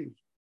when we'll leave.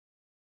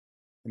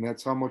 And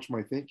that's how much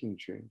my thinking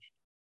changed.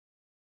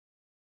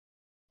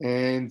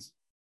 And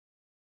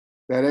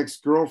that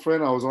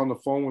ex-girlfriend, I was on the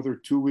phone with her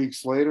 2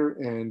 weeks later,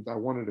 and I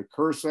wanted to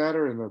curse at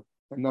her, and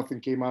nothing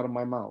came out of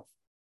my mouth.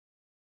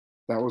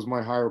 That was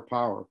my higher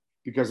power,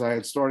 because I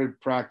had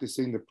started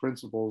practicing the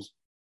principles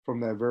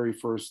from that very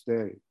first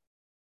day.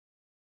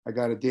 I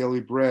got a daily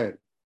bread,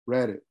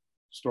 read it,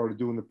 started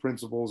doing the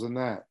principles in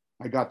that.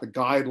 I got the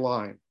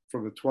guideline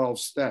from the 12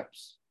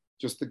 steps,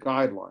 just the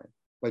guideline,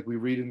 like we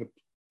read in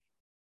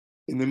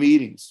the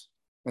meetings.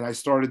 And I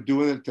started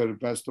doing it to the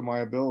best of my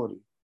ability.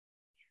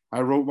 I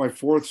wrote my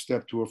 4th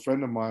step to a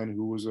friend of mine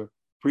who was a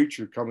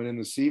preacher coming in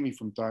to see me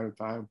from time to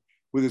time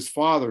with his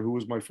father, who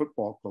was my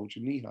football coach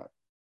in Nehi.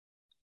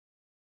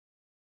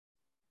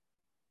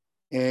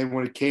 And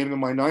when it came to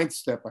my 9th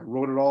step, I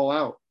wrote it all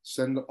out,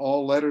 send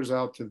all letters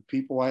out to the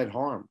people I had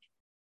harmed.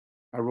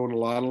 I wrote a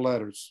lot of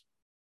letters.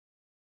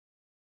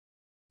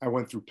 I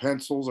went through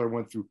pencils, I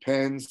went through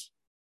pens.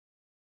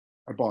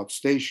 I bought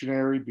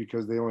stationery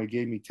because they only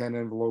gave me 10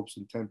 envelopes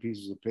and 10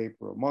 pieces of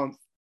paper a month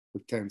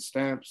with 10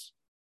 stamps.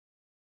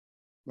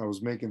 I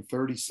was making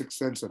 36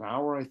 cents an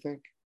hour, I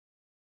think.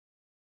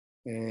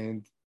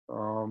 And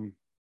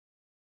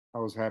I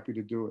was happy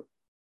to do it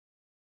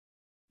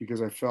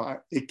because I felt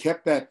it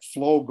kept that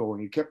flow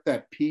going. It kept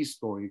that peace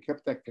going. It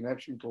kept that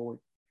connection going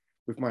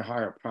with my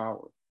higher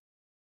power.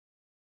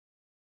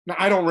 Now,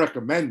 I don't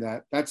recommend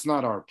that. That's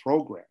not our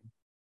program.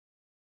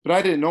 But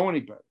I didn't know any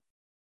better.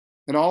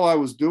 And all I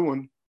was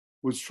doing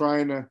was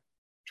trying to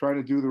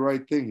do the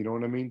right thing. You know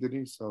what I mean,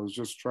 Denise? I was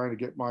just trying to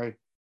get my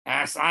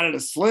ass out of the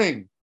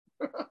sling.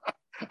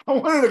 I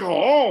wanted to go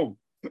home.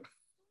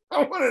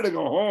 I wanted to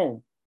go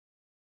home.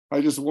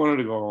 I just wanted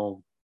to go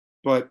home.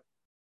 But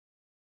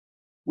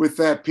with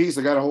that piece,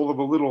 I got a hold of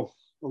a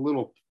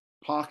little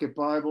pocket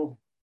Bible.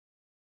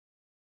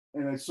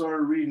 And I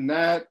started reading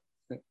that.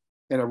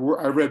 And I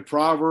read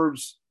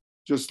Proverbs,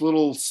 just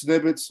little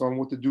snippets on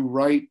what to do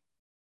right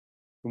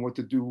and what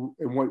to do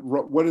and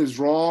what is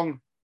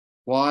wrong,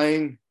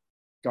 lying.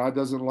 God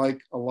doesn't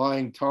like a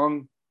lying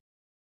tongue.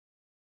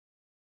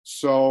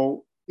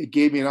 So it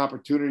gave me an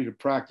opportunity to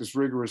practice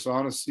rigorous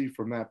honesty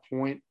from that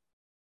point.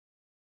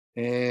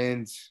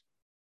 And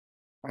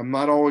I'm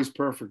not always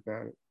perfect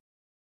at it,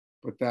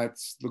 but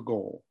that's the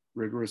goal,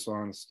 rigorous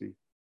honesty.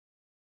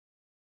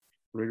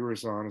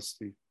 Rigorous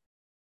honesty.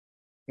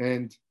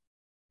 And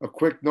a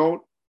quick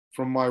note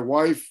from my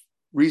wife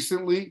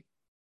recently,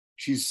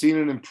 she's seen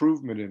an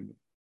improvement in me.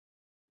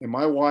 And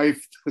my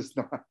wife does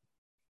not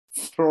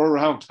throw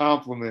around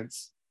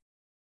compliments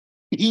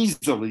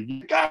easily.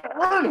 You gotta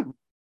earn them.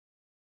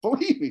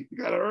 Believe me, you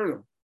gotta earn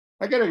them.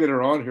 I gotta get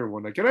her on here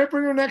one day. Can I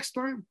bring her next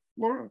time,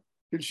 Laura?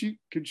 Can she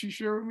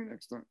share with me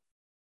next time?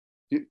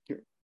 Yeah.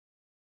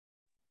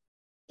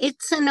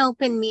 It's an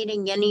open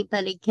meeting.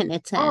 Anybody can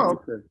attend.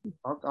 Oh, okay.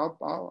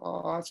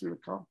 I'll ask her to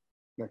come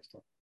next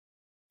time.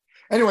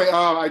 Anyway,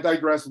 I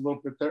digress a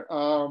little bit there.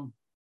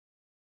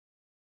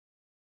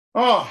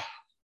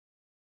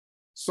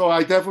 So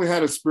I definitely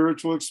had a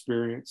spiritual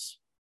experience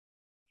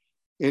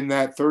in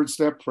that 3rd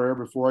step prayer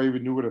before I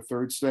even knew what a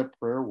 3rd step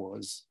prayer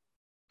was.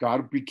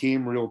 God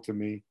became real to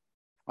me.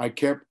 I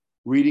kept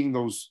reading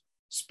those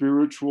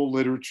spiritual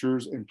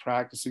literatures and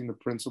practicing the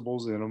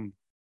principles in them,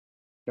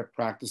 kept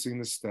practicing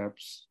the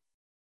steps.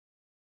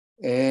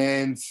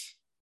 And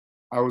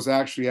I was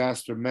actually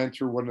asked to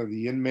mentor one of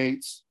the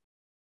inmates.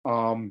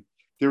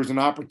 There was an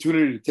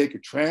opportunity to take a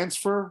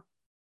transfer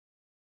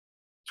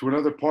to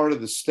another part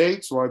of the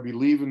state. So I'd be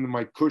leaving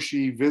my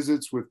cushy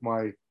visits with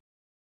my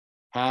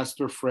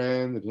pastor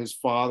friend and his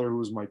father, who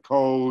was my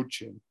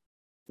coach, and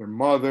their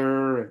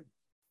mother.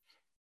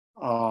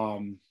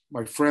 And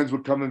my friends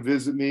would come and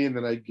visit me, and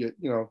then I'd get,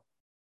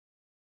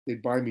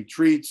 they'd buy me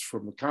treats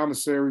from the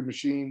commissary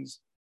machines.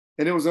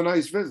 And it was a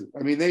nice visit.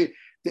 I mean, they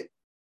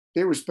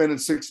were spending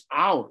 6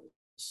 hours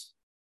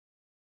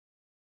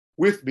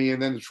with me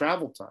and then the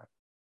travel time.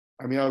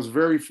 I mean, I was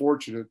very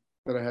fortunate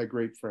that I had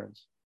great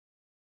friends.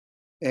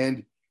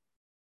 And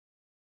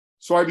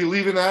so I'd be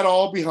leaving that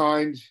all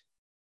behind.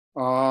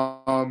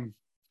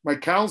 my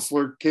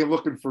counselor came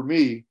looking for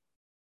me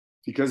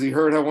because he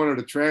heard I wanted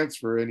to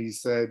transfer, and he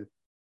said,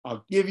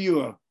 I'll give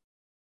you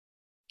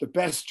the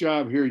best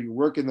job here. You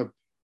work in the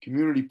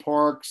community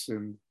parks,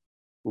 and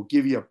we'll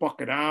give you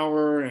 $1 an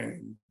hour,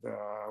 and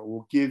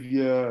we'll give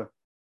you a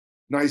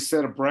nice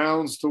set of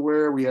Browns to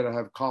wear. We had to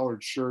have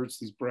collared shirts,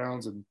 these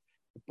Browns, and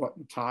a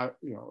button tie.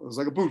 You know, it was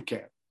like a boot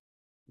camp.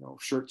 You know,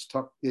 shirts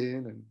tucked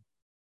in and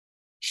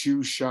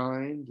shoes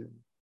shined, and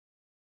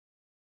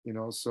you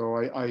know. So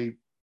I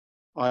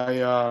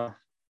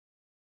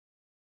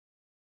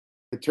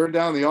turned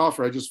down the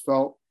offer. I just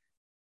felt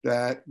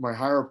that my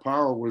higher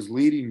power was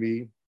leading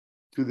me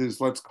to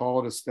this, let's call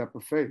it a step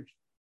of faith,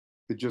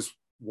 to just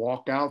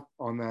walk out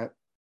on that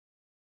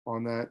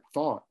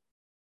thought,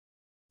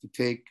 to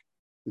take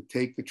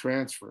the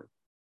transfer.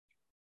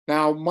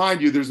 Now,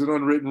 mind you, there's an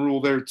unwritten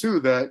rule there too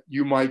that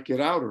you might get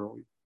out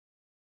early,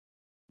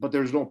 but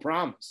there's no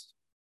promise.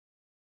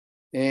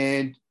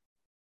 And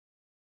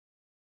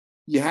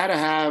you had to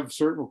have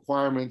certain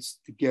requirements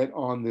to get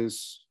on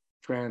this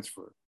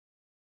transfer.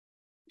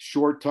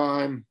 Short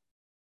time,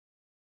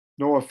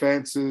 no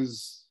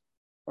offenses,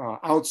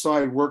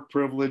 outside work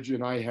privilege,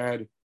 and I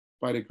had,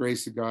 by the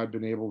grace of God,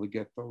 been able to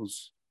get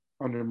those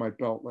under my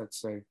belt, let's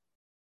say.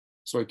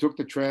 So I took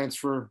the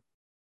transfer,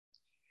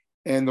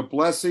 and the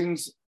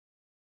blessings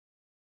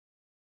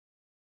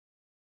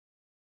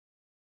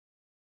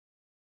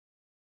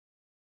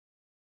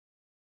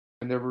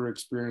I never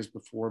experienced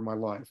before in my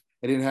life.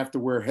 I didn't have to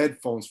wear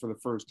headphones for the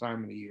first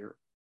time in a year.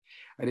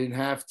 I didn't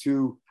have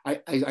to,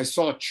 I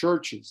saw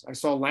churches, I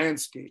saw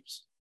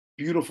landscapes,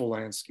 beautiful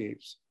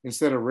landscapes,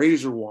 instead of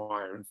razor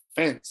wire and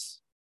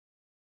fence.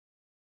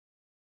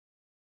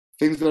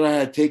 Things that I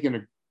had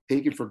taken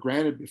for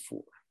granted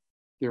before.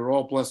 They were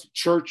all blessed.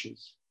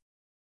 Churches.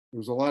 There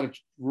was a lot of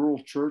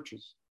rural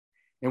churches.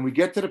 And we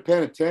get to the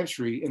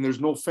penitentiary and there's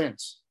no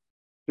fence.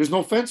 There's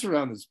no fence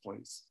around this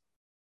place.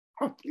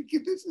 I'm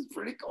thinking, this is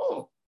pretty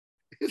cool.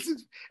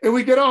 And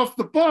we get off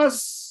the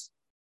bus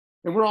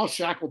and we're all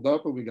shackled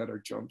up and we got our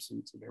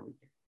jumpsuits and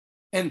everything.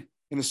 And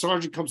the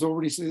sergeant comes over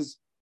and he says,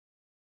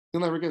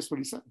 you'll never guess what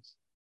he says.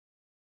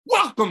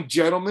 Welcome,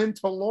 gentlemen,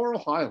 to Laurel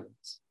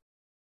Highlands.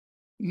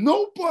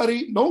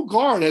 Nobody, no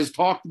guard has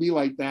talked to me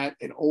like that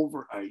in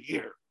over a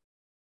year.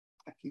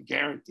 I can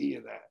guarantee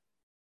you that.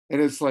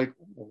 And it's like,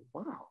 oh,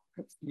 wow,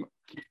 is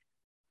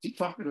he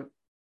talking to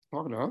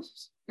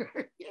us? Yeah,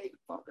 he's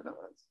talking to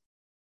us.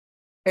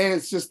 And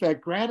it's just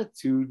that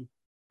gratitude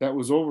that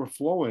was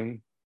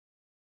overflowing.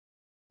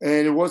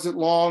 And it wasn't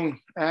long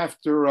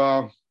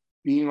after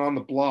being on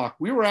the block.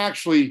 We were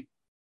actually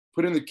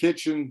put in the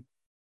kitchen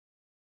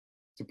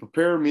to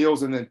prepare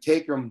meals and then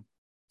take them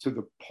to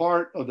the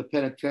part of the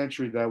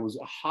penitentiary that was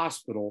a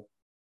hospital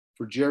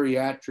for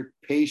geriatric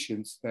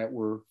patients that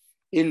were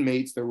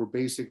inmates that were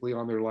basically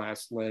on their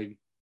last leg.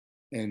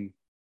 And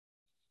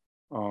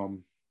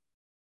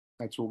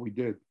that's what we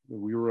did.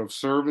 We were of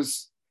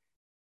service,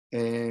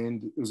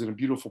 and it was in a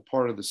beautiful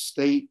part of the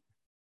state.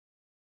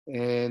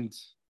 And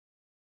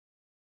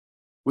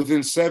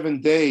within 7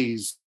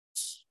 days,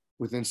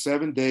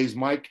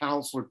 my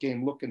counselor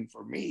came looking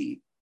for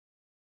me.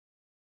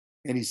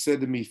 And he said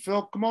to me,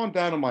 Phil, come on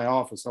down to my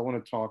office. I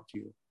want to talk to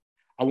you.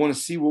 I want to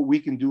see what we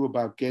can do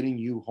about getting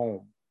you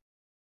home.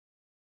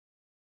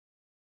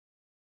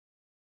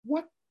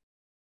 What?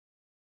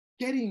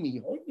 Getting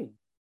me home?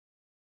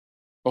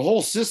 The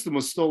whole system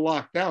was still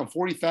locked down.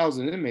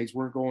 40,000 inmates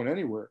weren't going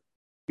anywhere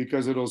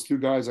because of those 2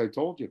 guys I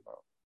told you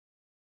about.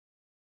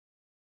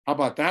 How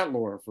about that,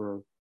 Laura,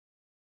 for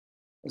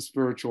a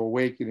spiritual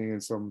awakening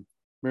and some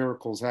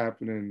miracles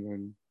happening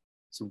and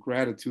some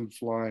gratitude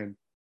flying?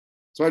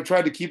 So I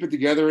tried to keep it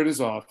together in his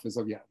office.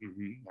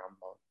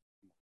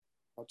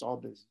 That's all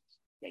business.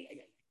 Yeah. As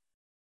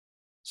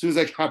soon as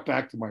I got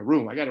back to my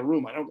room, I got a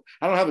room. I don't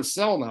have a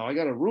cell now. I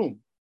got a room.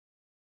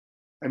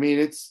 I mean,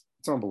 it's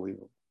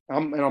unbelievable.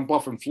 I'm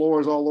buffing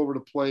floors all over the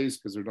place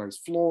because they're nice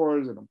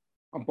floors, and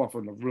I'm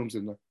buffing the rooms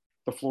and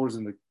the floors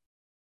in the.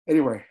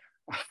 Anyway,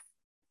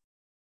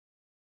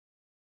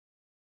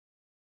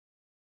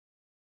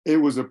 it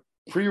was a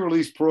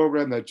pre-release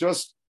program that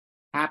just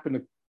happened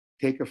to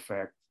take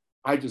effect.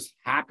 I just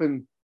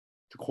happened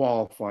to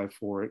qualify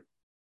for it.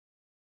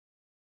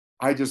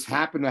 I just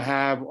happened to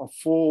have a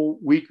full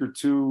week or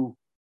 2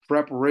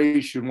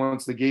 preparation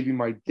once they gave me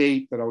my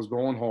date that I was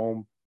going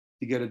home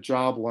to get a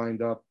job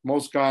lined up.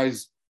 Most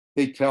guys,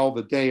 they tell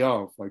the day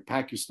of, like,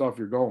 pack your stuff,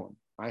 you're going.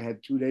 I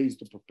had 2 days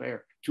to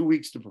prepare, 2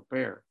 weeks to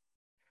prepare.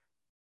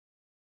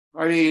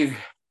 I mean,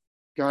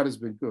 God has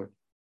been good.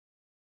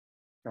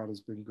 God has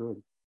been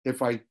good.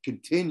 If I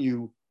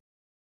continue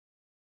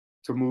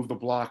to move the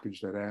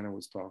blockage that Anna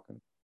was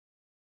talking,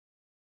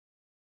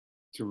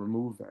 to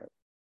remove that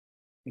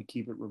and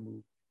keep it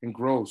removed and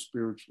grow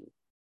spiritually.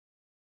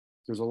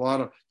 There's a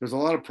lot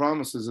of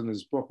promises in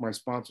this book. My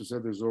sponsor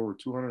said there's over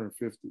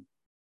 250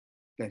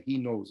 that he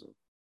knows of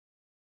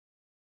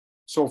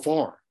so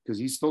far, because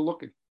he's still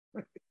looking.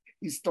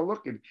 He's still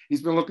looking.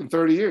 He's been looking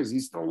 30 years.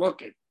 He's still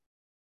looking.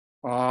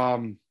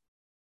 I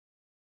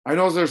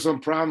know there's some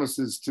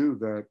promises too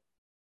that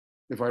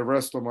if I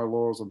rest on my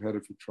laurels, I'm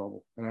headed for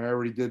trouble. And I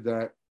already did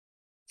that.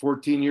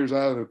 14 years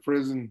out of the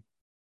prison,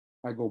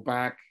 I go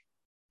back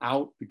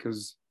out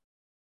because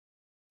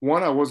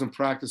one, I wasn't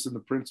practicing the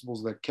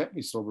principles that kept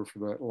me sober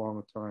for that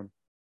long a time.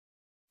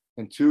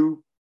 And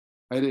two,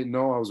 I didn't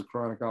know I was a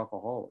chronic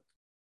alcoholic.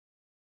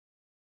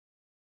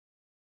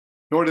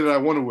 Nor did I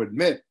want to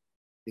admit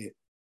it.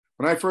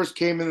 When I first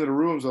came into the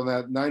rooms on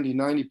that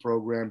 90-90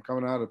 program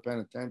coming out of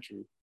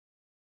penitentiary,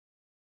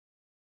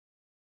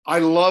 I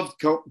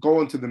loved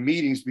going to the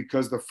meetings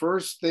because the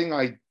first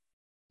thing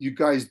you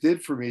guys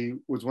did for me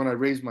was when I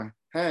raised my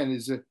hand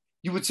is that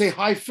you would say,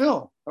 "Hi,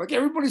 Phil." Like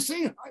everybody's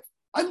saying hi.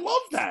 I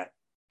love that.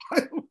 I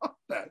love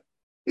that.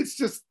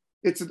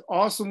 It's an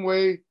awesome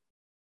way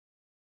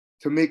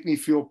to make me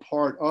feel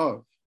part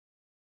of.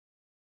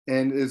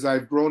 And as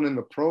I've grown in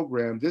the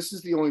program, this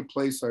is the only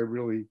place I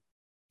really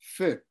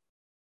fit.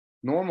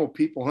 Normal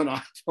people and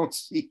I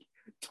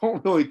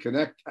don't really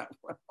connect that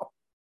well.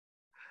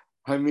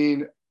 I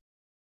mean,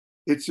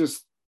 it's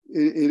just,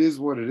 it is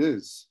what it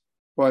is.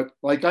 But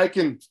like I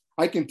can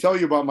tell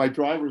you about my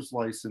driver's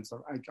license.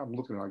 I'm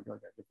looking at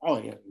it. Oh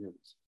yeah, here it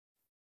is.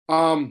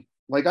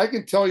 Like I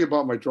can tell you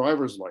about my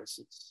driver's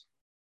license.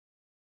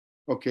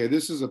 Okay,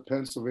 this is a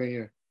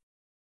Pennsylvania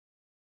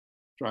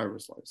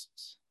driver's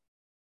license.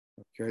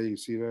 Okay, you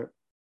see that?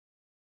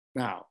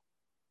 Now,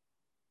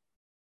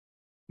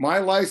 my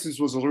license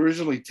was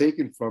originally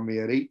taken from me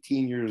at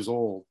 18 years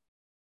old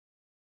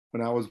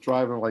when I was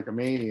driving like a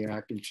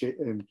maniac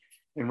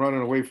and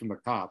running away from the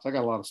cops. I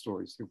got a lot of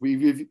stories. If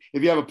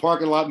you have a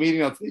parking lot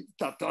meeting, I'll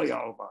tell you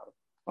all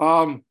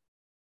about it.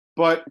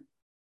 But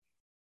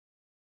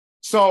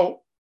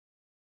so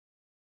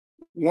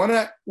one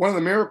of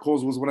the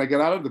miracles was when I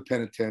got out of the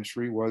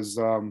penitentiary was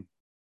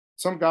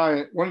some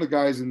guy, one of the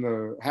guys in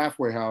the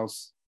halfway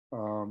house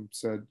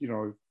said, you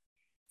know,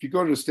 if you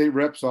go to the state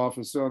rep's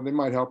office, they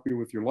might help you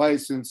with your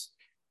license,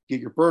 get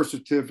your birth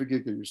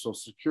certificate, get your social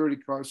security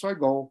card. So I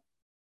go,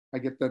 I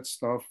get that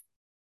stuff.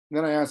 And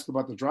then I ask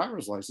about the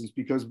driver's license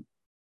because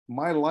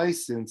my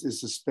license is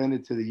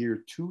suspended to the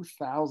year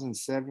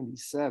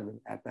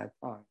 2077 at that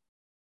time.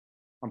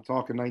 I'm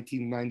talking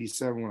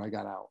 1997 when I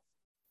got out.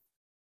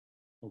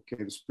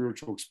 Okay, the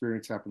spiritual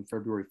experience happened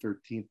February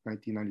 13th,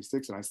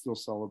 1996, and I still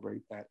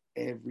celebrate that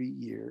every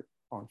year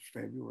on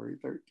February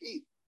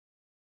 13th.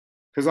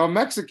 Because I'm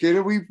Mexican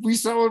and we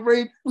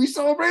celebrate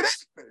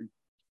everything.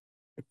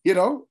 You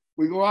know,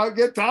 we go out and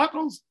get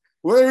tacos.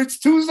 Whether it's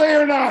Tuesday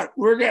or not,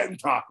 we're getting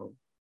tacos.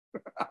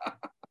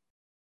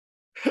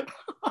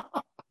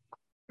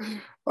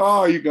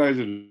 Oh, you guys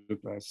are the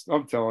best.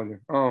 I'm telling you.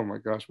 Oh my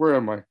gosh, where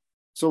am I?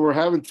 So we're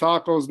having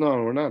tacos?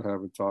 No, we're not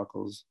having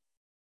tacos.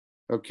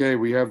 Okay,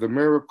 we have the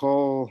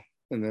miracle,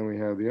 and then we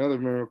have the other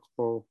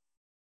miracle,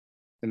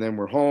 and then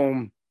we're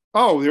home.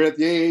 Oh, they're at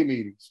the AA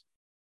meetings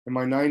in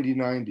my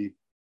 90-90.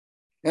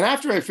 And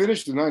after I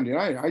finished the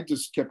 99, I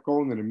just kept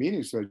going to the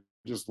meetings. So I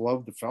just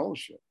loved the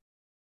fellowship.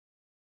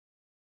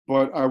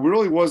 But I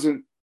really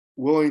wasn't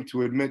willing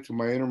to admit to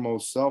my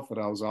innermost self that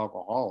I was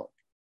alcoholic.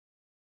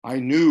 I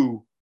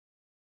knew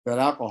that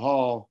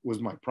alcohol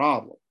was my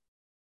problem,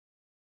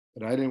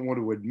 but I didn't want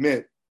to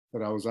admit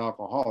that I was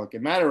alcoholic. As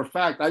a matter of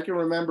fact, I can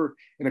remember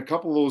in a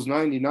couple of those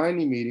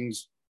 90-90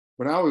 meetings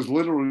when I was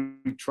literally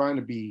trying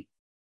to be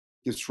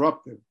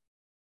disruptive.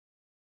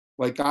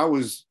 Like I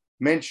was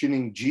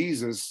mentioning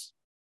Jesus,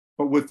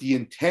 but with the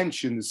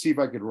intention to see if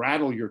I could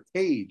rattle your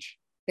cage.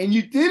 And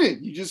you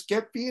didn't. You just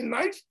kept being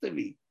nice to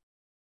me.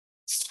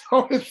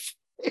 So it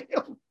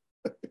failed.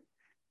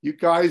 You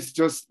guys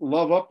just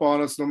love up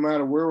on us no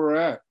matter where we're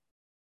at.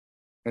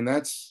 And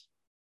that's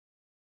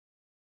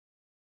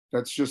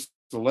just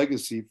the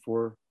legacy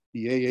for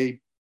the AA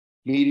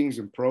meetings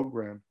and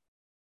program.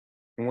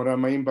 And what I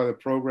mean by the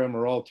program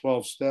are all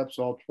 12 steps,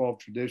 all 12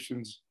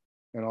 traditions,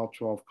 and all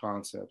 12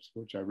 concepts,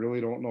 which I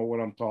really don't know what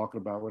I'm talking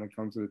about when it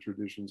comes to the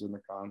traditions and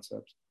the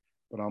concepts,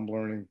 but I'm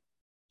learning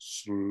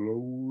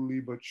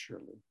slowly but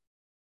surely.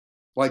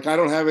 Like I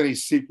don't have any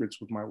secrets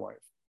with my wife.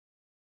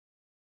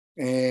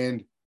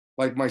 And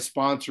like my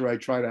sponsor, I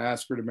try to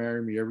ask her to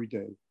marry me every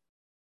day.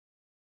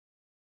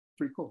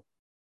 Pretty cool.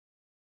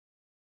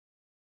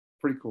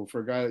 Pretty cool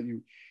for a guy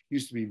that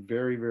used to be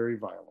very, very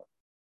violent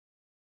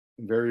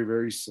and very,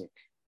 very sick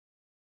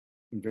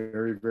and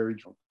very, very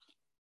drunk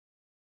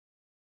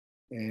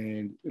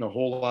and in a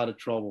whole lot of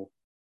trouble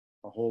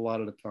a whole lot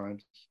of the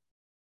times.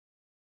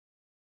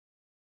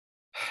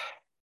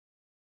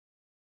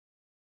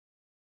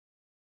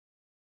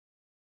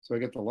 So I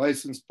get the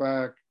license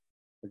back,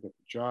 I get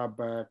the job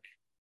back,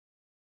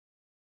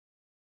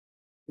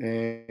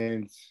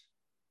 and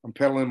I'm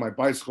pedaling my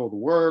bicycle to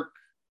work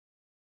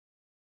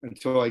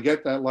until I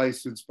get that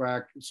license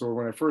back. So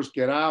when I first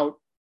get out,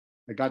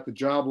 I got the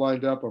job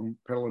lined up. I'm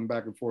pedaling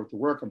back and forth to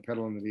work. I'm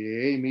pedaling to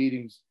the AA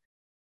meetings.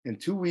 And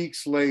 2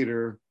 weeks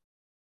later,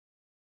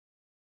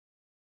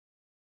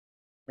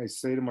 I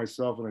say to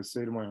myself and I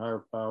say to my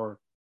higher power,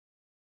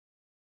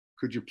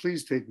 could you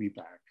please take me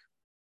back?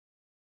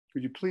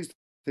 Could you please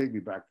take me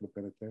back to the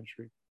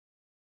penitentiary?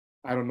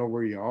 I don't know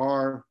where you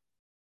are.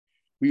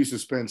 We used to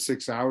spend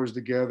 6 hours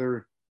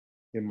together.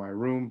 in my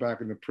room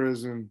back in the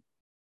prison,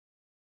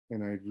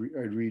 and I'd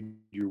read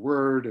your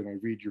word, and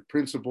I'd read your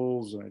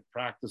principles, and I'd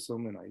practice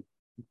them, and I'd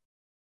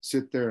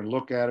sit there and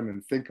look at them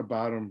and think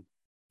about them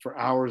for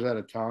hours at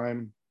a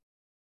time.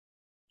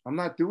 I'm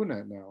not doing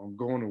that now. I'm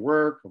going to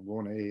work. I'm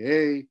going to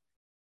AA,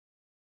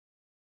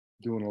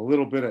 doing a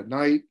little bit at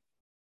night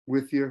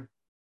with you,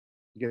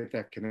 get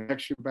that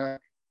connection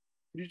back.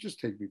 Could you just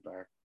take me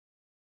back?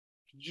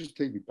 Could you just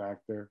take me back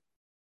there?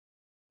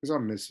 Because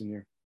I'm missing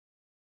you.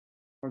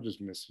 I'm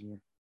just missing you.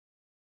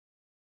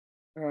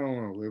 I don't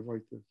want to live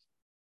like this.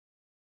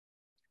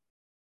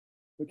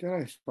 But then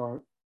I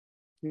thought,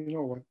 you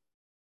know what?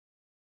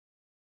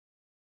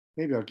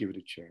 Maybe I'll give it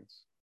a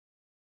chance.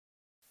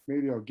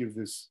 Maybe I'll give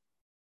this,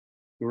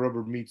 the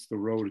rubber meets the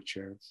road, a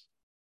chance.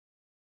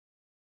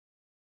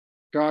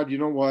 God, you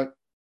know what?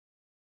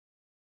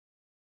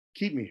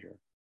 Keep me here.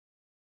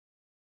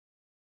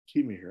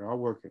 Keep me here. I'll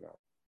work it out.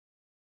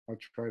 I'll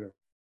try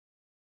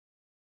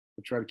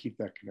to keep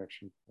that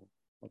connection.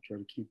 I'll try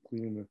to keep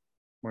cleaning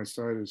my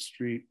side of the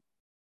street.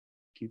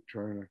 Keep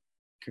trying to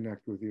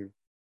connect with you.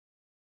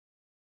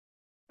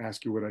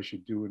 Ask you what I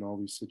should do in all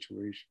these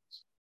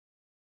situations.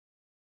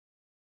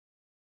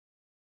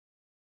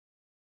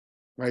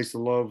 I used to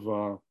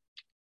love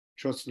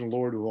trusting the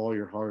Lord with all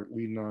your heart,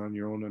 leaning on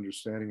your own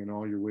understanding, and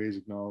all your ways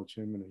acknowledge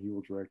him, and he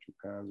will direct your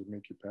paths and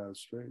make your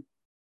paths straight.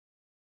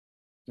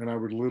 And I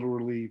would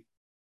literally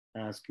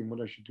ask him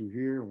what I should do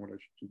here and what I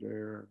should do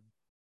there.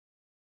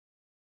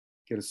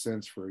 Get a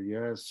sense for a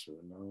yes or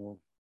a no.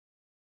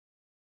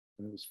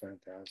 And it was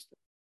fantastic.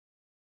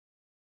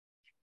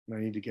 And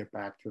I need to get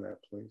back to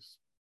that place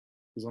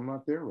because I'm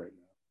not there right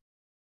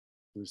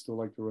now. I still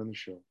like to run the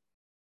show.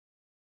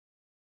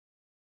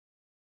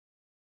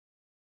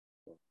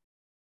 So,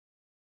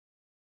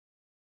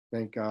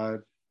 thank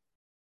God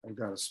I've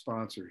got a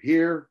sponsor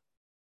here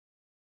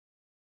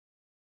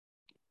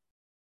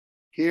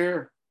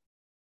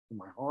in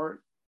my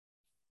heart.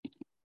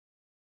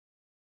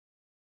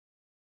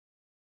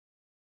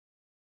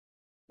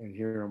 And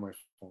here on my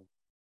phone.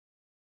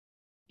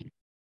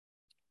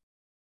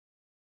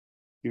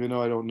 Even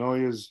though I don't know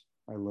you,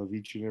 I love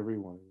each and every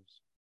one of you.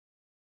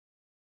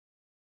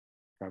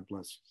 God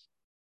bless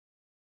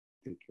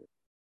you. Take care.